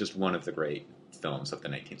 which is just one of the great films of the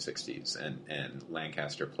 1960s, and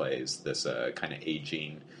Lancaster plays this kind of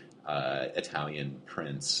aging Italian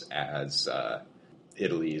prince as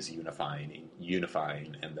Italy is unifying,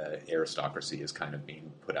 and the aristocracy is kind of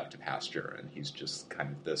being put out to pasture, and he's just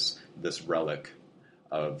kind of this relic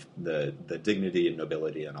of the dignity and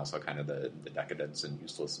nobility, and also kind of the decadence and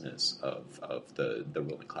uselessness of the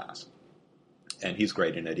ruling class. And he's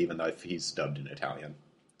great in it, even though he's dubbed in Italian.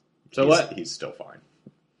 He's still fine.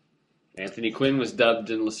 Anthony Quinn was dubbed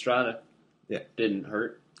in La Strada. Yeah. Didn't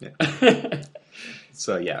hurt. Yeah.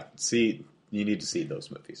 So, yeah. You need to see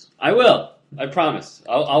those movies. I will. I promise.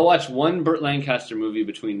 I'll watch one Burt Lancaster movie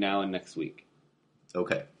between now and next week.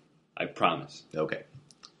 Okay. I promise. Okay.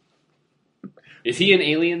 Is he in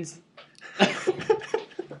Aliens?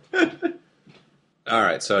 All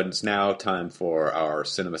right, so it's now time for our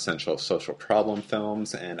Cinema Central social problem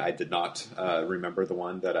films, and I did not remember the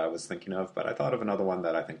one that I was thinking of, but I thought of another one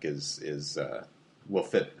that I think is will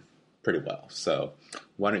fit pretty well. So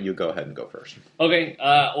why don't you go ahead and go first? Okay,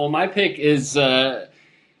 well, my pick is a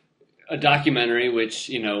documentary, which,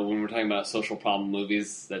 when we're talking about social problem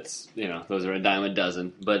movies, that's, those are a dime a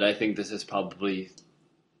dozen, but I think this is probably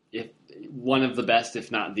one of the best,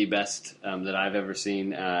 if not the best, that I've ever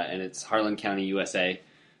seen, and it's Harlan County, USA,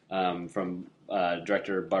 from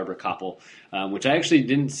director Barbara Koppel, which I actually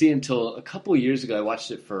didn't see until a couple years ago. I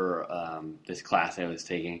watched it for this class I was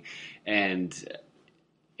taking, and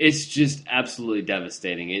it's just absolutely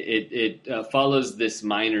devastating. It follows this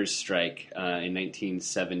miners' strike in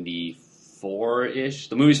 1974-ish.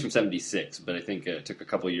 The movie's from 76, but I think it took a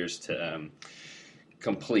couple years to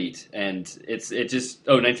complete, and it's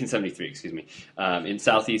 1973, excuse me, in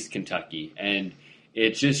southeast Kentucky, and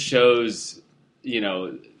it just shows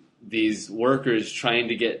these workers trying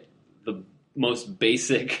to get the most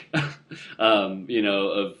basic of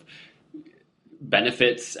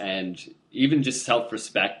benefits and even just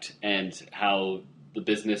self-respect, and how the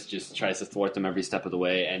business just tries to thwart them every step of the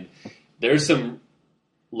way. And there's some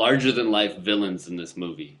larger than life villains in this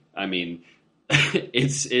movie. I mean,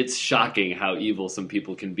 it's shocking how evil some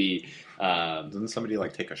people can be. Doesn't somebody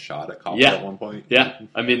take a shot at Koppel at one point? Yeah,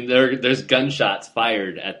 I mean there's gunshots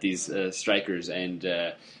fired at these strikers, and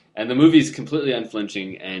the movie's completely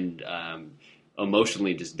unflinching and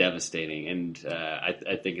emotionally just devastating. And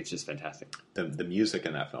I think it's just fantastic. The music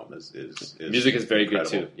in that film is music is very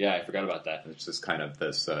incredible. Good too. Yeah, I forgot about that. It's just kind of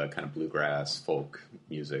this kind of bluegrass folk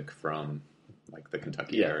music from the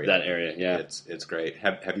Kentucky area. That area, yeah. It's great.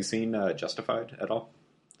 Have you seen Justified at all?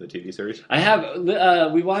 The TV series? I have.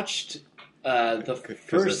 We watched the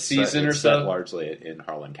first season or so. Set largely in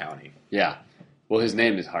Harlan County. Yeah. Well, his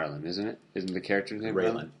name is Harlan, isn't it? Isn't the character's name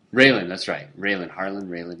Raylan? Raylan, that's right. Raylan, Harlan,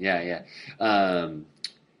 Raylan. Yeah. I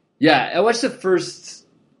watched the first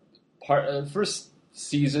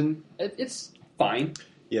season. It's fine.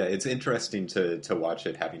 Yeah, it's interesting to watch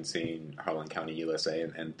it, having seen Harlan County, USA,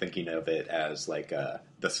 and thinking of it as the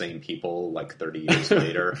same people 30 years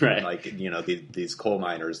later. Right. These coal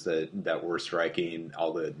miners that were striking,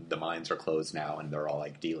 all the mines are closed now, and they're all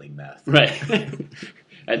dealing meth. Right.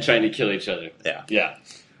 And trying to kill each other. Yeah. Yeah.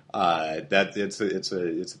 It's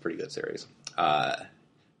a pretty good series.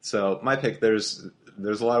 So my pick, there's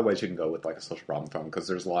a lot of ways you can go with a social problem film, because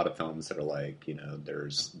there's a lot of films that are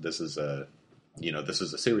this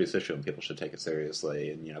is a serious issue and people should take it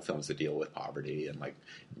seriously, and films that deal with poverty and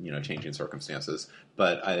changing circumstances.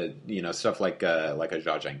 But stuff like a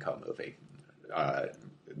Zha Zhangko movie,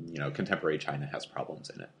 contemporary China has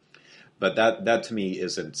problems in it. But that to me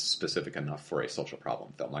isn't specific enough for a social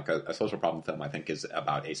problem film. A social problem film, I think, is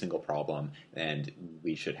about a single problem, and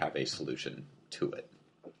we should have a solution to it,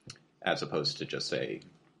 as opposed to just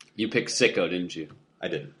You picked Sicko, didn't you? I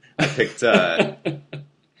didn't. I picked.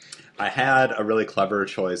 I had a really clever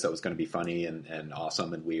choice that was going to be funny and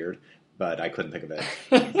awesome and weird, but I couldn't think of it.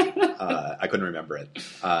 I couldn't remember it.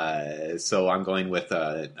 So I'm going with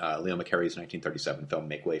Leo McCarey's 1937 film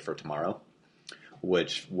Make Way for Tomorrow,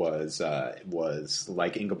 which was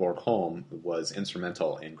like Ingeborg Holm, was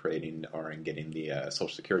instrumental in creating or in getting the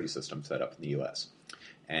Social Security system set up in the U.S.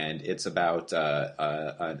 And it's about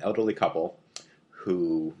an elderly couple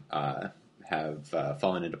who have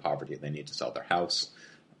fallen into poverty. They need to sell their house,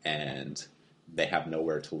 and they have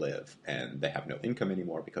nowhere to live, and they have no income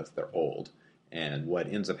anymore because they're old. And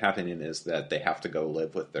what ends up happening is that they have to go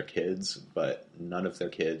live with their kids, but none of their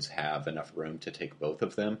kids have enough room to take both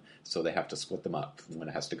of them, so they have to split them up. One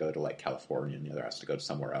has to go to California, and the other has to go to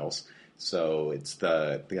somewhere else. So it's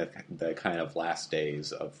the kind of last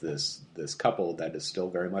days of this couple that is still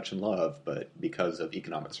very much in love, but because of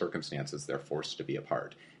economic circumstances, they're forced to be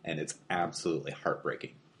apart, and it's absolutely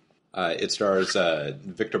heartbreaking. It stars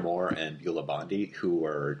Victor Moore and Beulah Bondi, who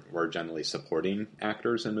were generally supporting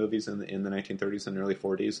actors in movies in the 1930s and early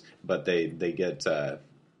 40s, but they get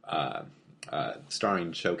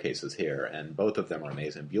starring showcases here, and both of them are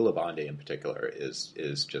amazing. Beulah Bondi in particular is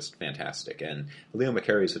just fantastic, and Leo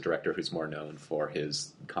McCarey is a director who's more known for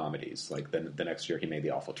his comedies. The next year he made The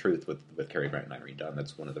Awful Truth with Cary Grant and Irene Dunne.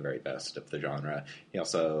 That's one of the very best of the genre. He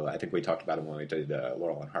also, I think we talked about him when we did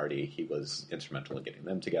Laurel and Hardy. He was instrumental in getting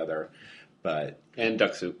them together. And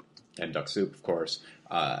Duck Soup. And Duck Soup, of course.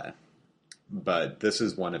 But this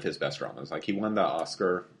is one of his best dramas. He won the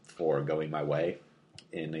Oscar for Going My Way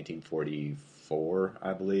in 1944,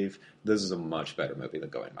 I believe. This is a much better movie than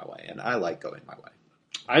Going My Way, and I like Going My Way.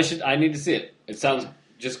 I need to see it. It sounds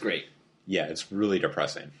just great. Yeah, it's really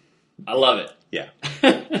depressing. I love it. Yeah.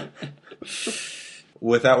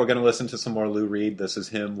 With that, we're going to listen to some more Lou Reed. This is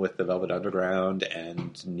him with the Velvet Underground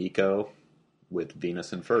and Nico with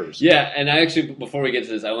Venus and Furs. Yeah, and I actually, before we get to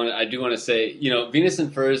this, I do want to say, Venus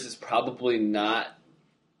and Furs is probably not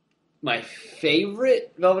my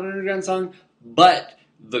favorite Velvet Underground song, but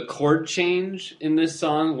the chord change in this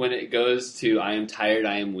song when it goes to I am tired,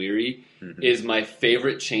 I am weary is my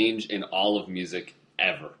favorite change in all of music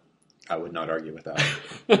ever. I would not argue with that.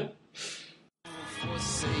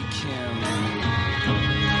 Forsake him,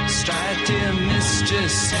 strive, dear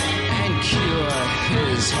mistress, and cure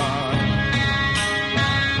his heart.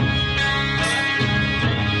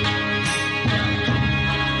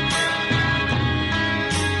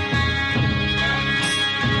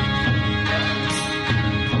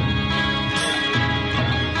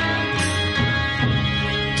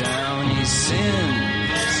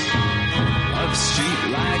 Sins of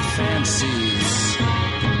streetlight fancies,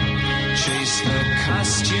 chase the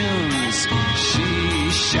costumes she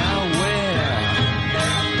shall wear.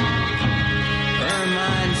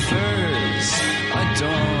 Ermine furs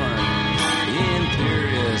adorn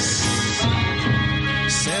imperious.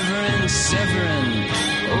 Severin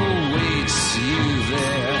awaits you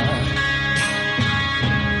there.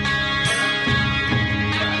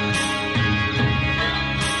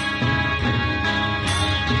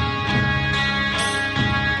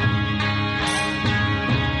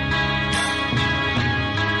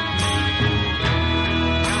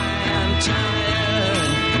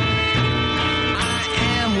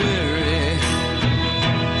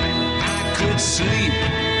 Sleep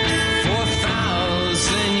for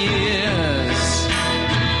 1,000 years,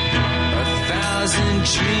 1,000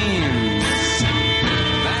 dreams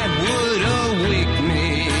that would awake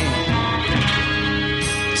me.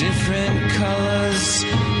 Different colors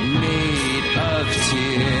made of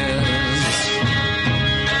tears.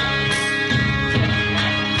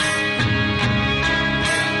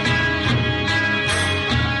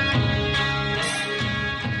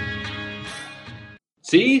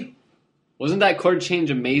 See? Wasn't that chord change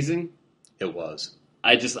amazing? It was.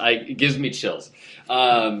 It gives me chills.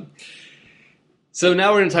 So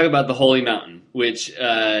now we're going to talk about The Holy Mountain, which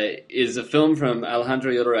is a film from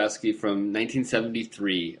Alejandro Jodorowsky from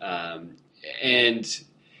 1973. And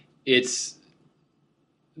it's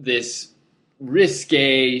this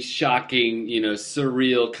risque, shocking,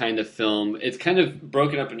 surreal kind of film. It's kind of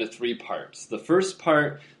broken up into 3 parts. The first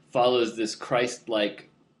part follows this Christ-like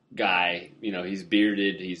guy, he's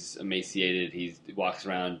bearded, he's emaciated, he walks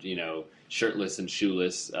around, shirtless and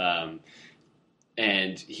shoeless,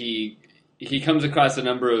 and he comes across a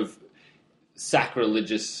number of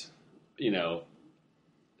sacrilegious,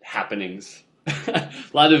 happenings, a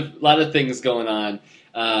lot of things going on.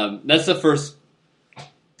 That's the first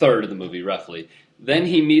third of the movie, roughly. Then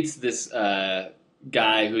he meets this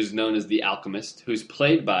guy who's known as the Alchemist, who's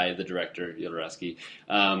played by the director Jodorowsky,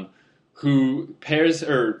 who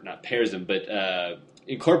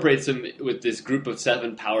incorporates him with this group of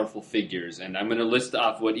 7 powerful figures. And I'm going to list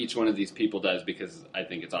off what each one of these people does because I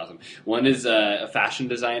think it's awesome. One is a fashion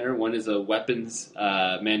designer, one is a weapons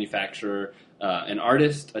manufacturer, an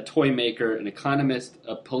artist, a toy maker, an economist,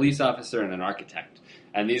 a police officer, and an architect.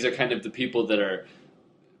 And these are kind of the people that are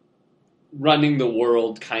running the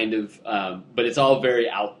world, kind of, but it's all very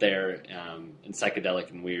out there and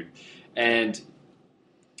psychedelic and weird. And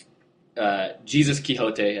Jesus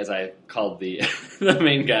Quixote, as I called the the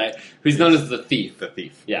main guy, who's known as the Thief. The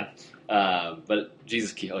Thief. Yeah. But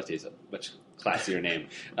Jesus Quixote is a much classier name.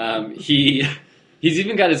 He's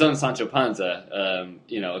even got his own Sancho Panza,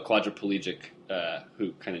 a quadriplegic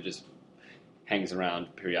who kind of just hangs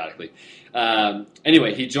around periodically.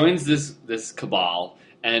 Anyway, he joins this cabal,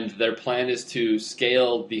 and their plan is to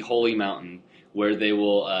scale the Holy Mountain, where they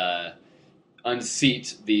will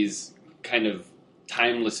unseat these kind of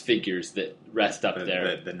timeless figures that rest up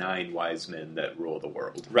there. The 9 wise men that rule the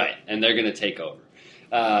world. Right, and they're going to take over.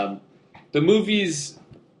 The movie's,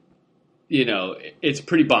 it's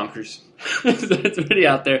pretty bonkers. It's pretty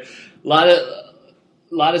out there. A lot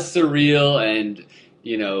of surreal and,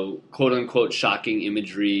 quote unquote shocking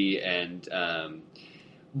imagery, and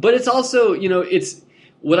but it's also, it's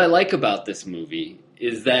what I like about this movie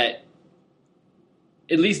is that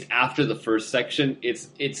at least after the first section,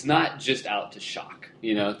 it's not just out to shock.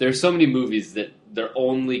 There's so many movies that their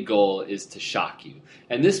only goal is to shock you.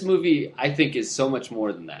 And this movie, I think, is so much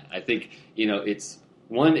more than that. I think, it's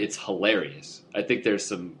hilarious. I think there's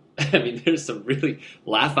some really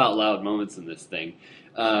laugh out loud moments in this thing.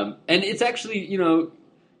 And it's actually,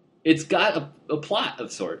 it's got a plot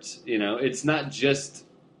of sorts. It's not just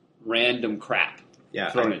random crap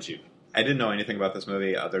thrown at you. I didn't know anything about this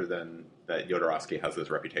movie other than that Jodorowsky has this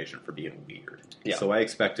reputation for being weird. Yeah. So I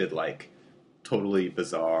expected like totally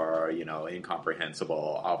bizarre,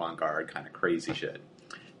 incomprehensible, avant-garde kind of crazy shit.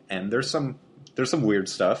 And there's some weird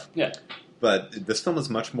stuff. Yeah. But this film is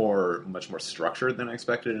much more structured than I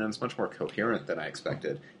expected, and it's much more coherent than I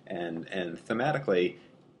expected. And thematically,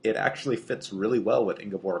 it actually fits really well with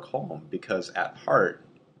Ingeborg Holm, because at heart,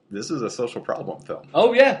 this is a social problem film.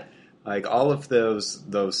 Oh yeah. Like all of the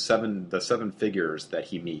seven figures that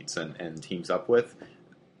he meets and teams up with,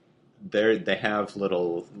 they have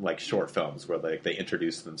little like short films where they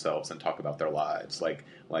introduce themselves and talk about their lives. Like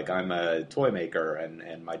I'm a toy maker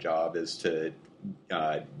and my job is to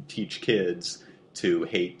teach kids to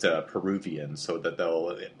hate Peruvians so that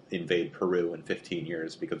they'll invade Peru in 15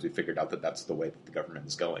 years because we figured out that that's the way that the government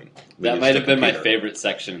is going. That might have been my favorite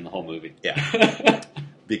section in the whole movie. Yeah.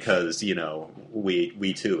 Because,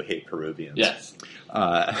 we too hate Peruvians. Yes.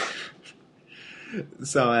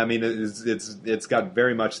 So I mean, it's got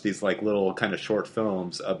very much these like little kind of short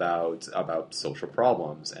films about social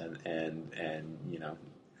problems and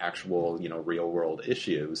actual real world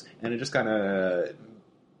issues, and it just kind of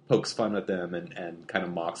pokes fun at them and kind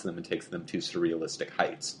of mocks them and takes them to surrealistic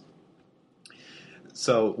heights.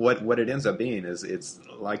 So what it ends up being is it's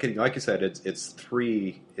like you said, it's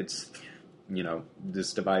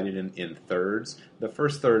just divided in thirds. The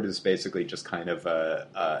first third is basically just kind of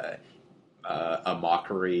a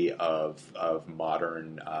mockery of the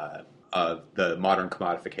modern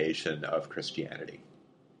commodification of Christianity.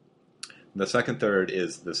 The second third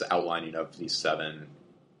is this outlining of these 7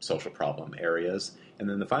 social problem areas, and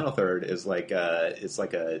then the final third is like a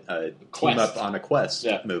team up on a quest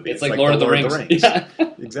movie. It's like Lord of the Rings. Yeah.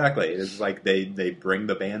 Exactly. It's like they bring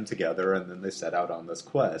the band together and then they set out on this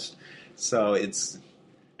quest. So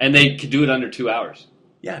and they could do it under 2 hours.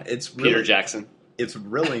 Yeah, it's really, Peter Jackson. It's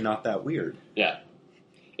really not that weird. Yeah,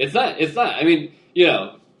 it's not. I mean,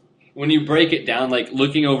 when you break it down, like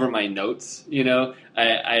looking over my notes,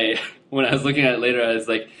 I when I was looking at it later, I was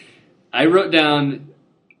like, I wrote down,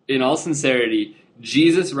 in all sincerity,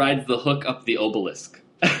 Jesus rides the hook up the obelisk,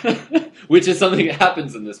 which is something that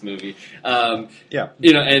happens in this movie. Yeah.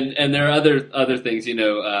 And there are other things,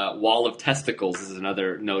 wall of testicles is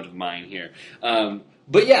another note of mine here.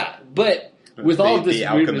 But with all of this the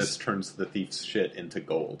alchemist turns the thief's shit into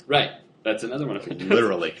gold. Right. That's another one of them.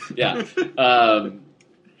 Literally. Yeah.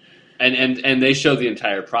 And they show the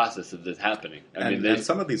entire process of this happening. And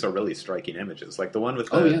some of these are really striking images. Like the one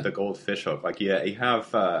with the gold fish hook. Like, you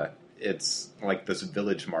have... it's like this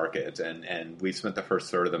village market, and we spent the first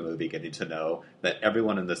third of the movie getting to know that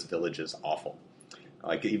everyone in this village is awful.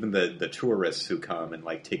 Like, even the tourists who come and,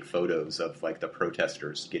 like, take photos of, like, the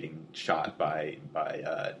protesters getting shot by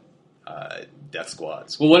death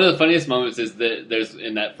squads. Well, one of the funniest moments is that there's,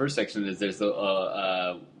 in that first section, there's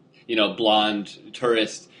a blonde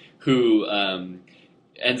tourist who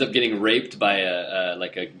ends up getting raped by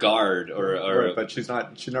a guard or but she's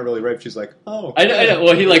not really raped. She's like, oh, I know.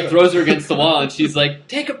 Well, he like throws her against the wall, and she's like,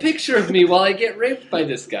 take a picture of me while I get raped by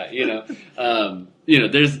this guy.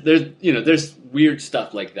 There's weird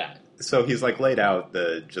stuff like that. So he's like laid out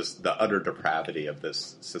the utter depravity of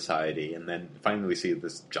this society, and then finally we see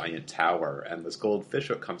this giant tower, and this gold fish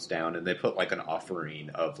hook comes down, and they put like an offering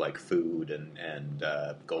of like food and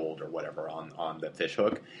gold or whatever on the fish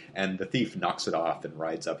hook, and the thief knocks it off and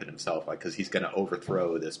rides up it himself, like, because he's going to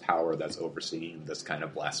overthrow this power that's overseeing this kind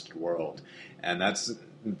of blasted world, and that's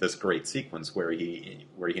this great sequence where he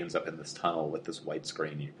ends up in this tunnel with this white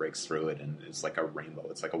screen, and he breaks through it, and it's like a rainbow.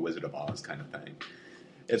 It's like a Wizard of Oz kind of thing.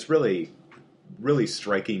 It's really, really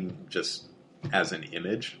striking just as an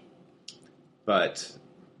image, but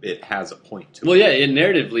it has a point to it. Well, yeah,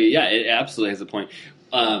 narratively, it absolutely has a point.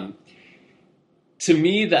 To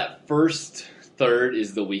me, that first third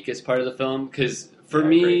is the weakest part of the film, because for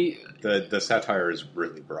me... The satire is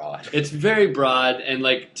really broad. It's very broad, and,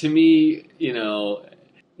 like, to me,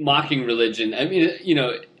 mocking religion, I mean,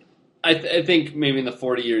 I think maybe in the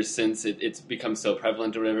 40 years since it's become so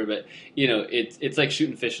prevalent or whatever, but, it's like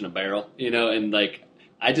shooting fish in a barrel, and, like,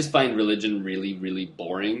 I just find religion really, really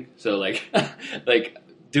boring. So, like, like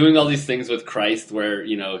doing all these things with Christ where,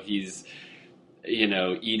 he's,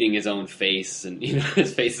 eating his own face, and,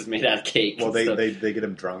 his face is made out of cake. Well, they get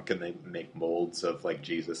him drunk, and they make molds of, like,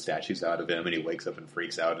 Jesus statues out of him, and he wakes up and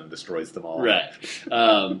freaks out and destroys them all. Right.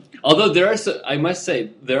 Although I must say,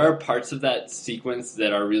 there are parts of that sequence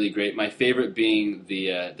that are really great. My favorite being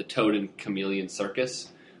the Toad and Chameleon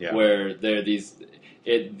Circus, where there are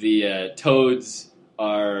the toads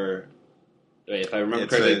are if I remember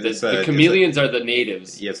correctly, the chameleons are the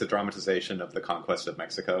natives. Yeah, it's a dramatization of the conquest of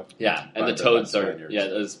Mexico. Yeah, and the toads are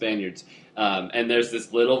the Spaniards. And there's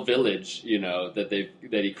this little village, that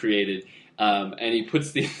he created, and he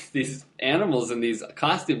puts these animals in these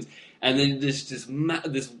costumes, and then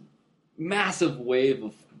this massive wave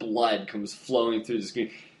of blood comes flowing through the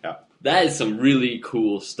screen. Yeah. That is some really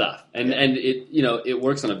cool stuff, and it it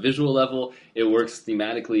works on a visual level. It works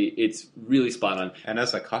thematically. It's really spot on. And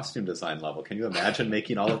as a costume design level, can you imagine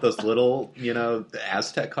making all of those little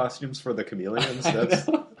Aztec costumes for the chameleons?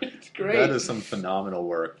 It's great. That is some phenomenal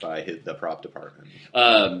work by the prop department.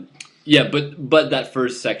 Yeah, but that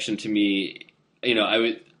first section to me,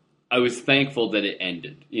 I was thankful that it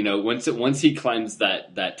ended. Once he climbs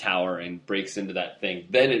that tower and breaks into that thing,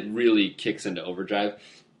 then it really kicks into overdrive.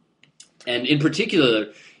 And in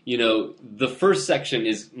particular, the first section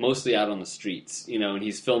is mostly out on the streets, and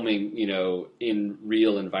he's filming, in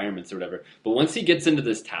real environments or whatever. But once he gets into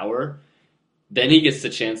this tower, then he gets the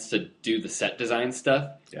chance to do the set design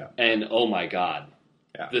stuff. Yeah. And oh my God,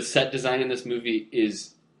 the set design in this movie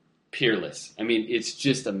is peerless. I mean, it's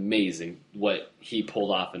just amazing what he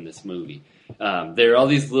pulled off in this movie. There are all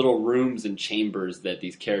these little rooms and chambers that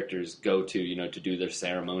these characters go to, to do their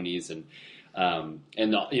ceremonies and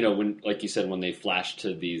when, like you said, when they flash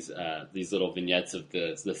to these little vignettes of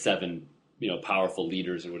the seven, powerful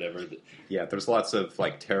leaders or whatever. Yeah, there's lots of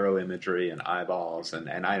like tarot imagery and eyeballs, and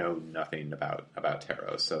I know nothing about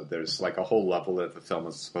tarot, so there's like a whole level that the film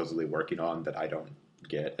is supposedly working on that I don't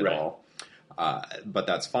get at all. But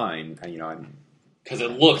that's fine, because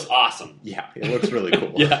it looks awesome. Yeah, it looks really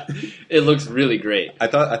cool. Yeah, it looks really great. I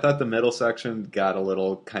thought the middle section got a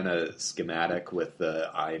little kind of schematic with the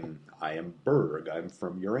I am Berg, I'm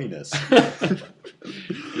from Uranus,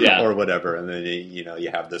 yeah, or whatever, and then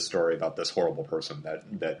you have this story about this horrible person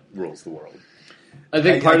that rules the world. I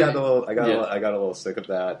think I got a little sick of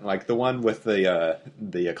that, like the one with the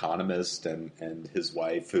economist and his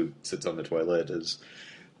wife who sits on the toilet is.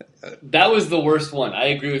 That was the worst one. I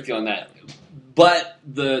agree with you on that. But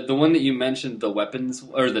the one that you mentioned, the weapons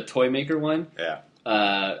or the toy maker one,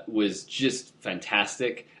 was just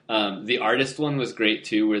fantastic. The artist one was great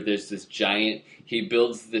too, where there's he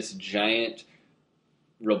builds this giant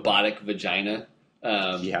robotic vagina.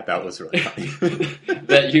 That was really funny.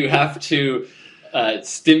 that you have to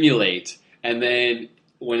stimulate, and then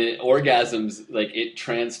when it orgasms, like it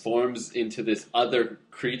transforms into this other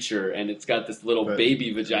creature, and it's got this little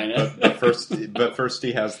baby vagina. But first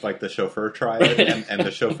he has like the chauffeur try it, and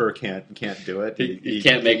the chauffeur can't do it. He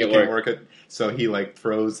can't make it work. So he like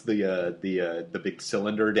throws the big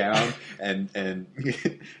cylinder down and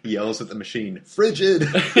yells at the machine, "Frigid!"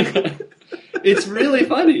 It's really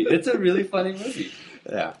funny. It's a really funny movie.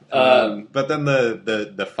 Yeah, but then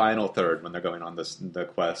the final third, when they're going on the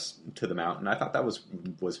quest to the mountain, I thought that was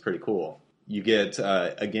pretty cool. You get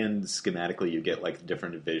again schematically, you get like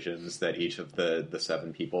different visions that each of the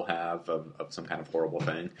seven people have of some kind of horrible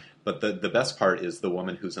thing. But the best part is the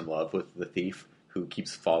woman who's in love with the thief, who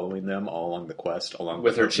keeps following them all along the quest, along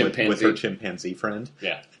with her chimpanzee friend.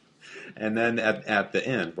 Yeah. And then at the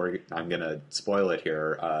end, where I'm going to spoil it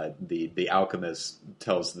here, the alchemist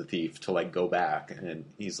tells the thief to like go back, and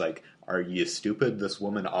he's like, "Are you stupid? This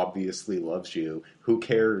woman obviously loves you. Who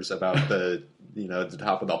cares about the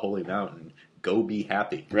top of the holy mountain? Go be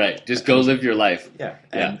happy. Right, just go live your life." Yeah,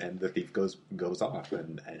 and the thief goes off,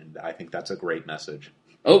 and I think that's a great message.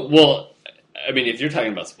 Oh well, I mean, if you're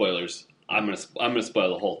talking about spoilers, I'm gonna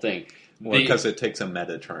spoil the whole thing. Well, because it takes a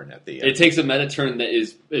meta turn at the end. It takes a meta turn that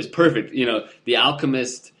is perfect. The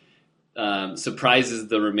alchemist surprises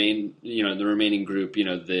the remaining group.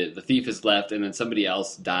 The thief is left, and then somebody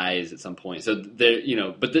else dies at some point. So they're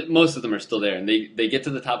but most of them are still there, and they get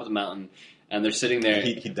to the top of the mountain, and they're sitting there.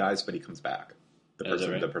 He dies, but he comes back.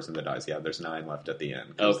 The person that dies. Yeah, there's 9 left at the end.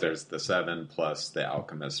 Because there's the 7 plus the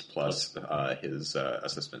alchemist plus his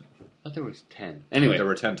assistant. I thought there was 10. Anyway, there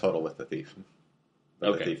were 10 total with the thief.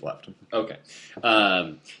 But the thief left. Okay.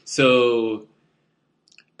 So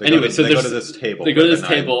they go to this table. They go to this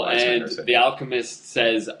table, and the alchemist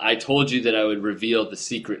says, "I told you that I would reveal the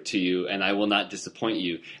secret to you, and I will not disappoint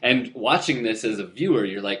you." And watching this as a viewer,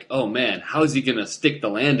 you're like, "Oh man, how is he going to stick the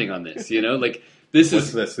landing on this?" Like this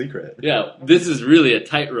What's the secret? Yeah, this is really a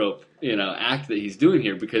tightrope, act that he's doing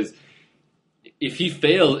here, because if he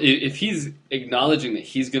fails, if he's acknowledging that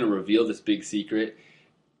he's going to reveal this big secret,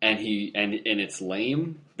 and it's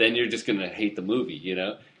lame, then you're just gonna hate the movie,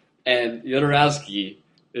 And Jodorowsky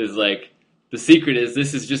is like, the secret is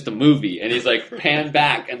this is just a movie, and he's like, pan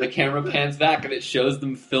back, and the camera pans back, and it shows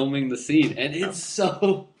them filming the scene, and it's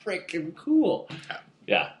so freaking cool.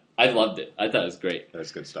 Yeah, I loved it. I thought it was great.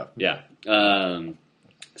 That's good stuff. Yeah.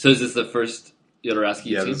 So is this the first Jodorowsky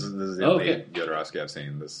you've Yeah, seen? this is the only Jodorowsky I've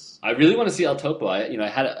seen. This. I really want to see El Topo. I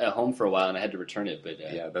had it at home for a while and I had to return it, but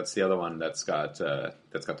Yeah, that's the other one that's got the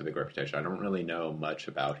big reputation. I don't really know much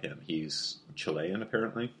about him. He's Chilean,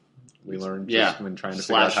 apparently. We learned just when trying to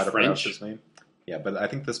figure out how to pronounce his name. Yeah, but I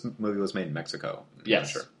think this movie was made in Mexico.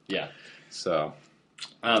 Yes. Sure. Yeah. So.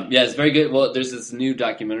 It's very good. Well, there's this new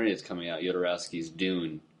documentary that's coming out, Jodorowsky's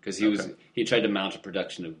Dune, because he tried to mount a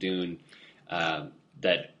production of Dune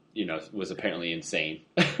that was apparently insane,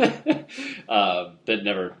 that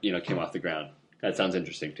never came off the ground. That sounds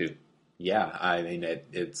interesting too. Yeah, I mean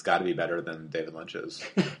it's got to be better than David Lynch's.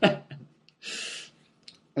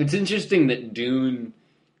 It's interesting that Dune.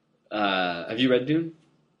 Have you read Dune?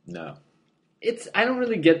 No. I don't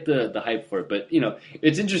really get the hype for it, but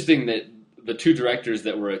it's interesting that the two directors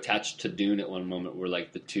that were attached to Dune at one moment were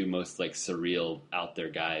like the two most like surreal out there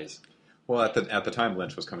guys. Well, at the time,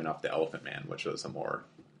 Lynch was coming off The Elephant Man, which was a more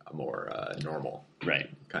normal kind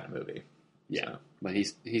of movie. Yeah, so. But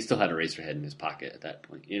he still had a Eraserhead in his pocket at that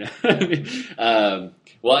point.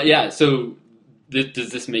 Well, yeah. So does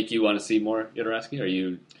this make you want to see more Jodorowsky? Are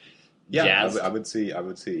you? Yeah, I would see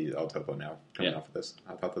El Topo now coming off of this.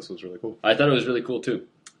 I thought this was really cool. I thought it was really cool too.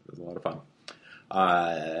 It was a lot of fun.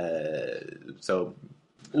 So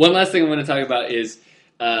one last thing I want to talk about is,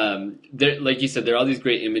 like you said, there are all these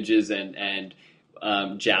great images and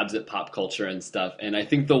jabs at pop culture and stuff. And I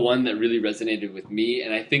think the one that really resonated with me,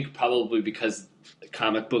 and I think probably because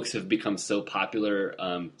comic books have become so popular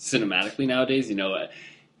cinematically nowadays,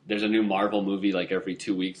 there's a new Marvel movie like every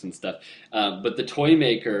 2 weeks and stuff. But the toy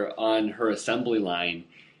maker on her assembly line,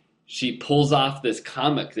 she pulls off this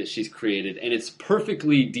comic that she's created, and it's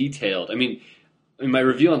perfectly detailed. I mean, in my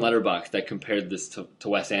review on Letterboxd, I compared this to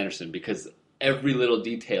Wes Anderson because every little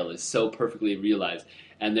detail is so perfectly realized.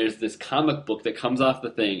 And there's this comic book that comes off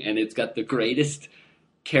the thing, and it's got the greatest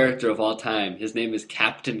character of all time. His name is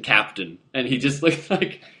Captain, and he just looks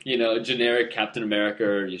like a generic Captain America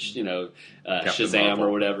or Shazam Marvel.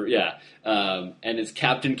 or whatever. Yeah, and it's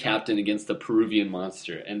Captain against the Peruvian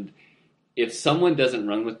monster. And if someone doesn't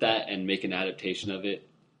run with that and make an adaptation of it,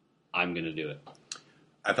 I'm going to do it.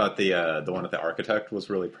 I thought the one with the architect was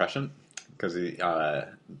really prescient because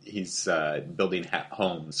he's building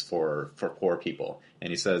homes for poor people,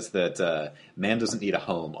 and he says that man doesn't need a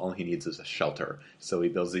home; all he needs is a shelter. So he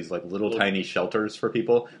builds these like little tiny shelters for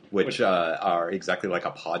people, which are exactly like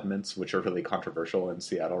apartments, which are really controversial in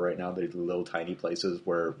Seattle right now. They're little tiny places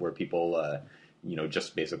where people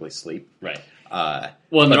just basically sleep. Right. And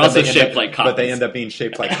they're also shaped like coffins. But they end up being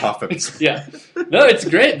shaped like coffins. Yeah. No, it's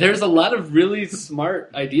great. There's a lot of really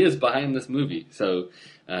smart ideas behind this movie. So,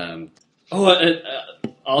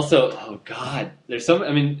 also, oh God, there's some.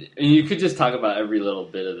 I mean, you could just talk about every little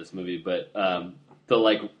bit of this movie, but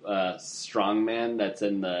the strong man that's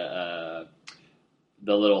in the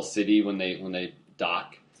little city when they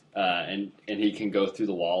dock, and he can go through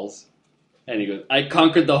the walls. And he goes, I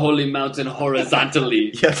conquered the holy mountain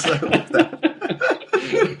horizontally. Yes, I love that.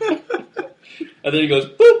 And then he goes,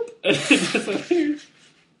 boop!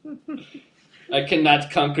 I cannot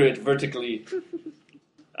conquer it vertically.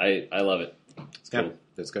 I love it. It's cool. Yeah,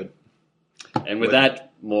 that's good. And with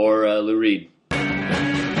that, more Lou Reed. Fucking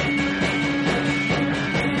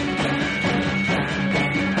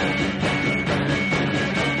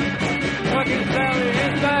Sally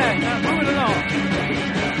inside. Now move it along.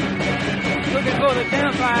 Looking for the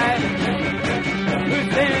campfire. Who's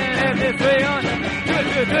standing at this way on?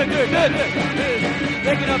 Good.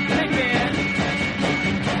 Picking up the big man.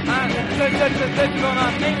 I'm good on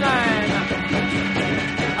our main line.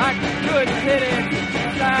 I couldn't hit it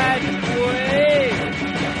sideways.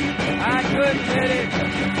 I couldn't hit it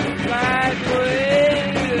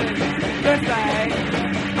sideways. Good side.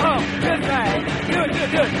 Oh, good side. Good.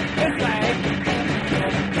 Good side.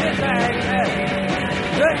 Good side.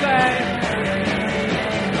 Good side.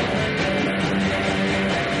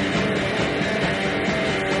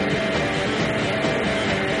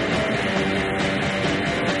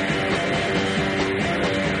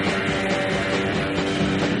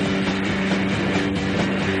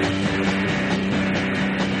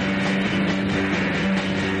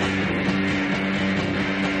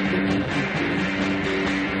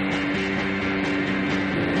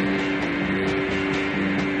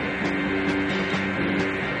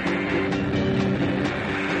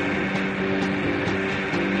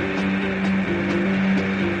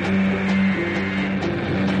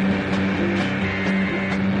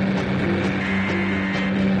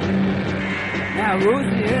 Now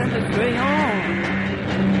Rosie and the stray on.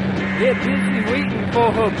 They're busy waiting for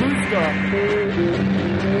her booster.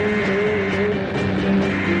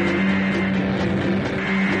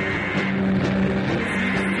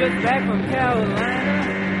 Just back from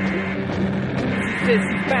Carolina. She said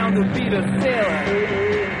she found her beat a sailor.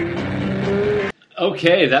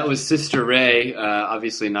 Okay, that was Sister Ray.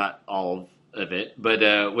 Obviously not all of it,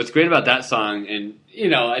 but what's great about that song, and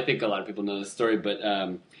I think a lot of people know this story, but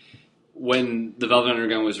when the Velvet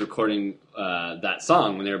Underground was recording that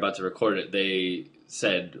song, when they were about to record it, they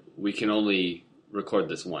said, we can only record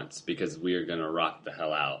this once because we are going to rock the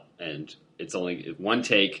hell out, and it's only one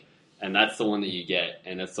take. And that's the one that you get,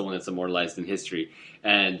 and that's the one that's immortalized in history.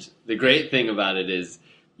 And the great thing about it is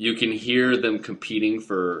you can hear them competing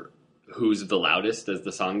for who's the loudest as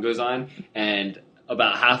the song goes on. And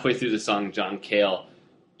about halfway through the song, John Cale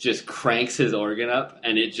just cranks his organ up,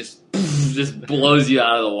 and it just blows you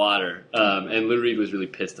out of the water. And Lou Reed was really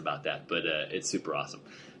pissed about that, but it's super awesome.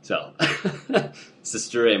 So,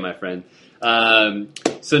 Sister A, my friend.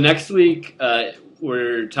 So next week...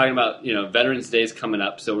 we're talking about, Veterans Day is coming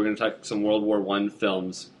up, so we're going to talk some World War I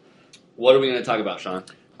films. What are we going to talk about, Sean?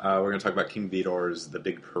 We're going to talk about King Vidor's The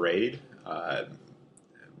Big Parade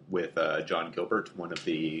with John Gilbert, one of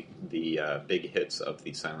the big hits of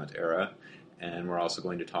the silent era. And we're also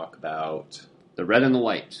going to talk about... The Red and the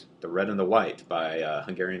White. The Red and the White by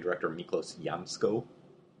Hungarian director Miklos Jansko.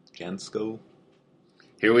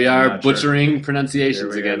 Here we are butchering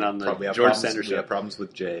pronunciations again on the George Sanders Show. We have problems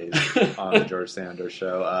with J's on the George Sanders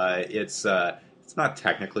Show. It's not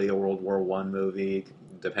technically a World War I movie,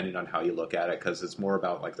 depending on how you look at it, because it's more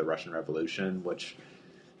about like the Russian Revolution, which,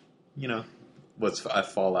 was a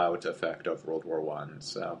fallout effect of World War I.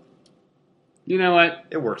 So, you know what?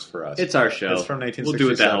 It works for us. It's our show. It's from 1967. We'll do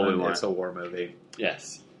what the hell we want. It's a war movie.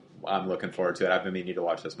 Yes. I'm looking forward to it. I've been meaning to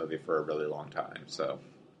watch this movie for a really long time, so...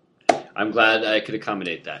 I'm glad I could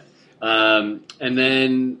accommodate that. And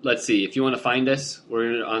then, let's see, if you want to find us,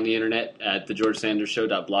 we're on the internet at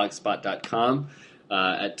thegeorgesandersshow.blogspot.com,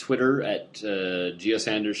 at Twitter at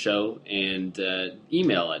GeoSandersShow, and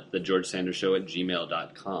email at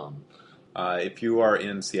thegeorgesandersshow@gmail.com. If you are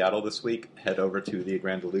in Seattle this week, head over to the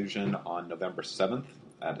Grand Illusion on November 7th.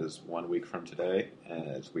 That is 1 week from today,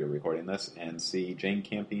 as we are recording this, and see Jane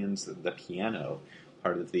Campion's The Piano,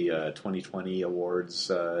 part of the 2020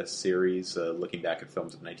 awards series, looking back at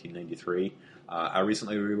films of 1993. I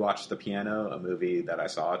recently rewatched The Piano, a movie that I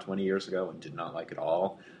saw 20 years ago and did not like at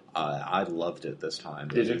all. I loved it this time.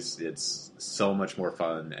 It's so much more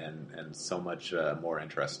fun and so much more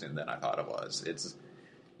interesting than I thought it was.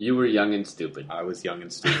 You were young and stupid. I was young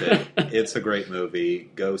and stupid. It's a great movie.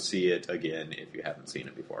 Go see it again if you haven't seen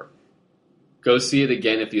it before. Go see it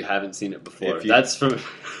again if you haven't seen it before. That's from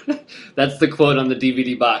that's the quote on the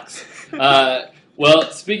DVD box.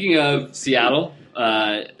 Well, speaking of Seattle,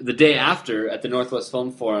 the day after at the Northwest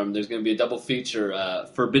Film Forum, there's going to be a double feature,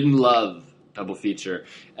 Forbidden Love double feature,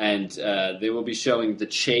 and they will be showing The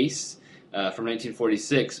Chase from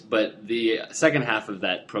 1946. But the second half of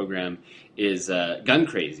that program is Gun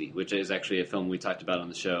Crazy, which is actually a film we talked about on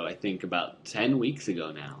the show, I think, about 10 weeks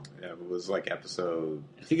ago now. Yeah, it was like episode...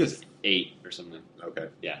 I think it was 8 or something. Okay.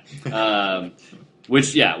 Yeah.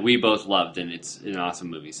 Which, we both loved, and it's an awesome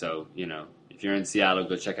movie. So, if you're in Seattle,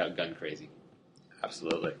 go check out Gun Crazy.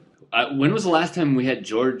 Absolutely. When was the last time we had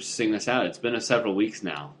George sing us out? It's been several weeks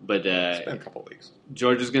now. But it's been a couple weeks.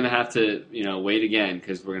 George is going to have to, wait again,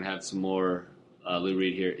 because we're going to have some more Lou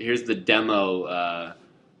Reed here. Here's the demo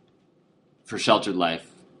for Sheltered Life.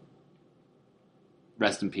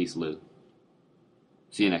 Rest in peace, Lou.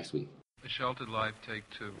 See you next week. A Sheltered Life, take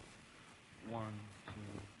 2. 1, 2,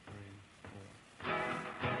 3, 4.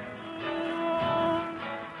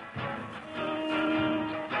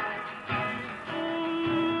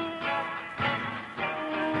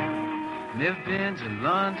 Never been to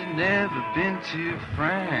London, never been to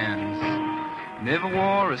France. Never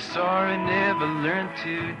wore a sari, never learned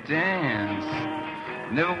to dance.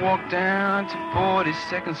 Never walked down to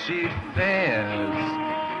 42nd Street fairs.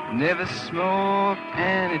 Never smoked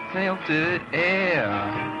any filtered air.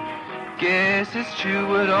 Guess it's true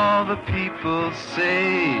what all the people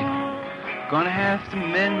say. Gonna have to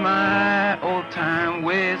mend my old-time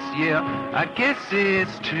ways, yeah. I guess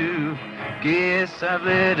it's true. Guess I've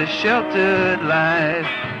led a sheltered life.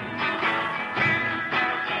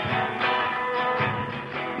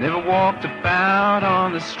 Never walked about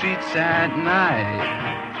on the streets at night.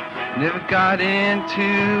 Never got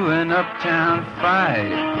into an uptown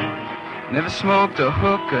fight. Never smoked a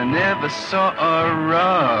hookah, never saw a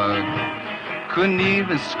rug. Couldn't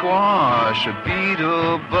even squash a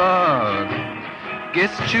beetle bug.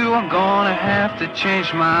 Guess it's true, I'm gonna have to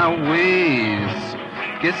change my ways.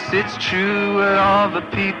 Guess it's true what all the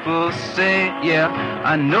people say. Yeah,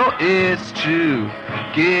 I know it's true.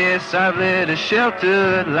 Guess I've led a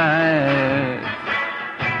sheltered life.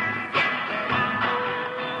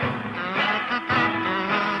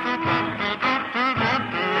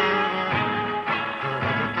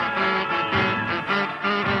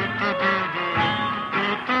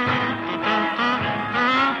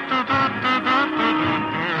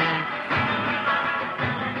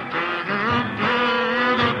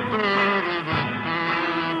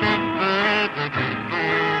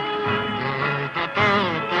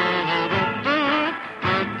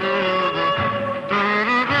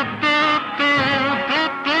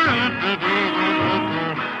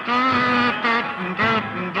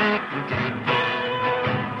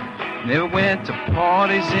 Never went to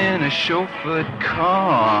parties in a chauffeured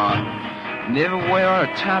car. Never wear a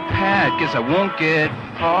top hat, guess I won't get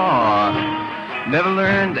far. Never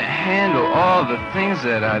learned to handle all the things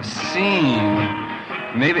that I've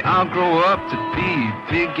seen. Maybe I'll grow up to be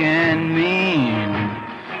big and mean.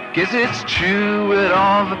 Guess it's true what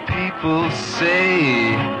all the people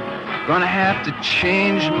say. Gonna have to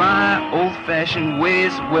change my old-fashioned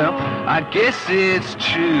ways. Well, I guess it's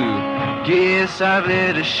true. Guess I've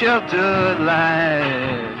led a sheltered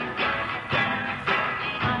life.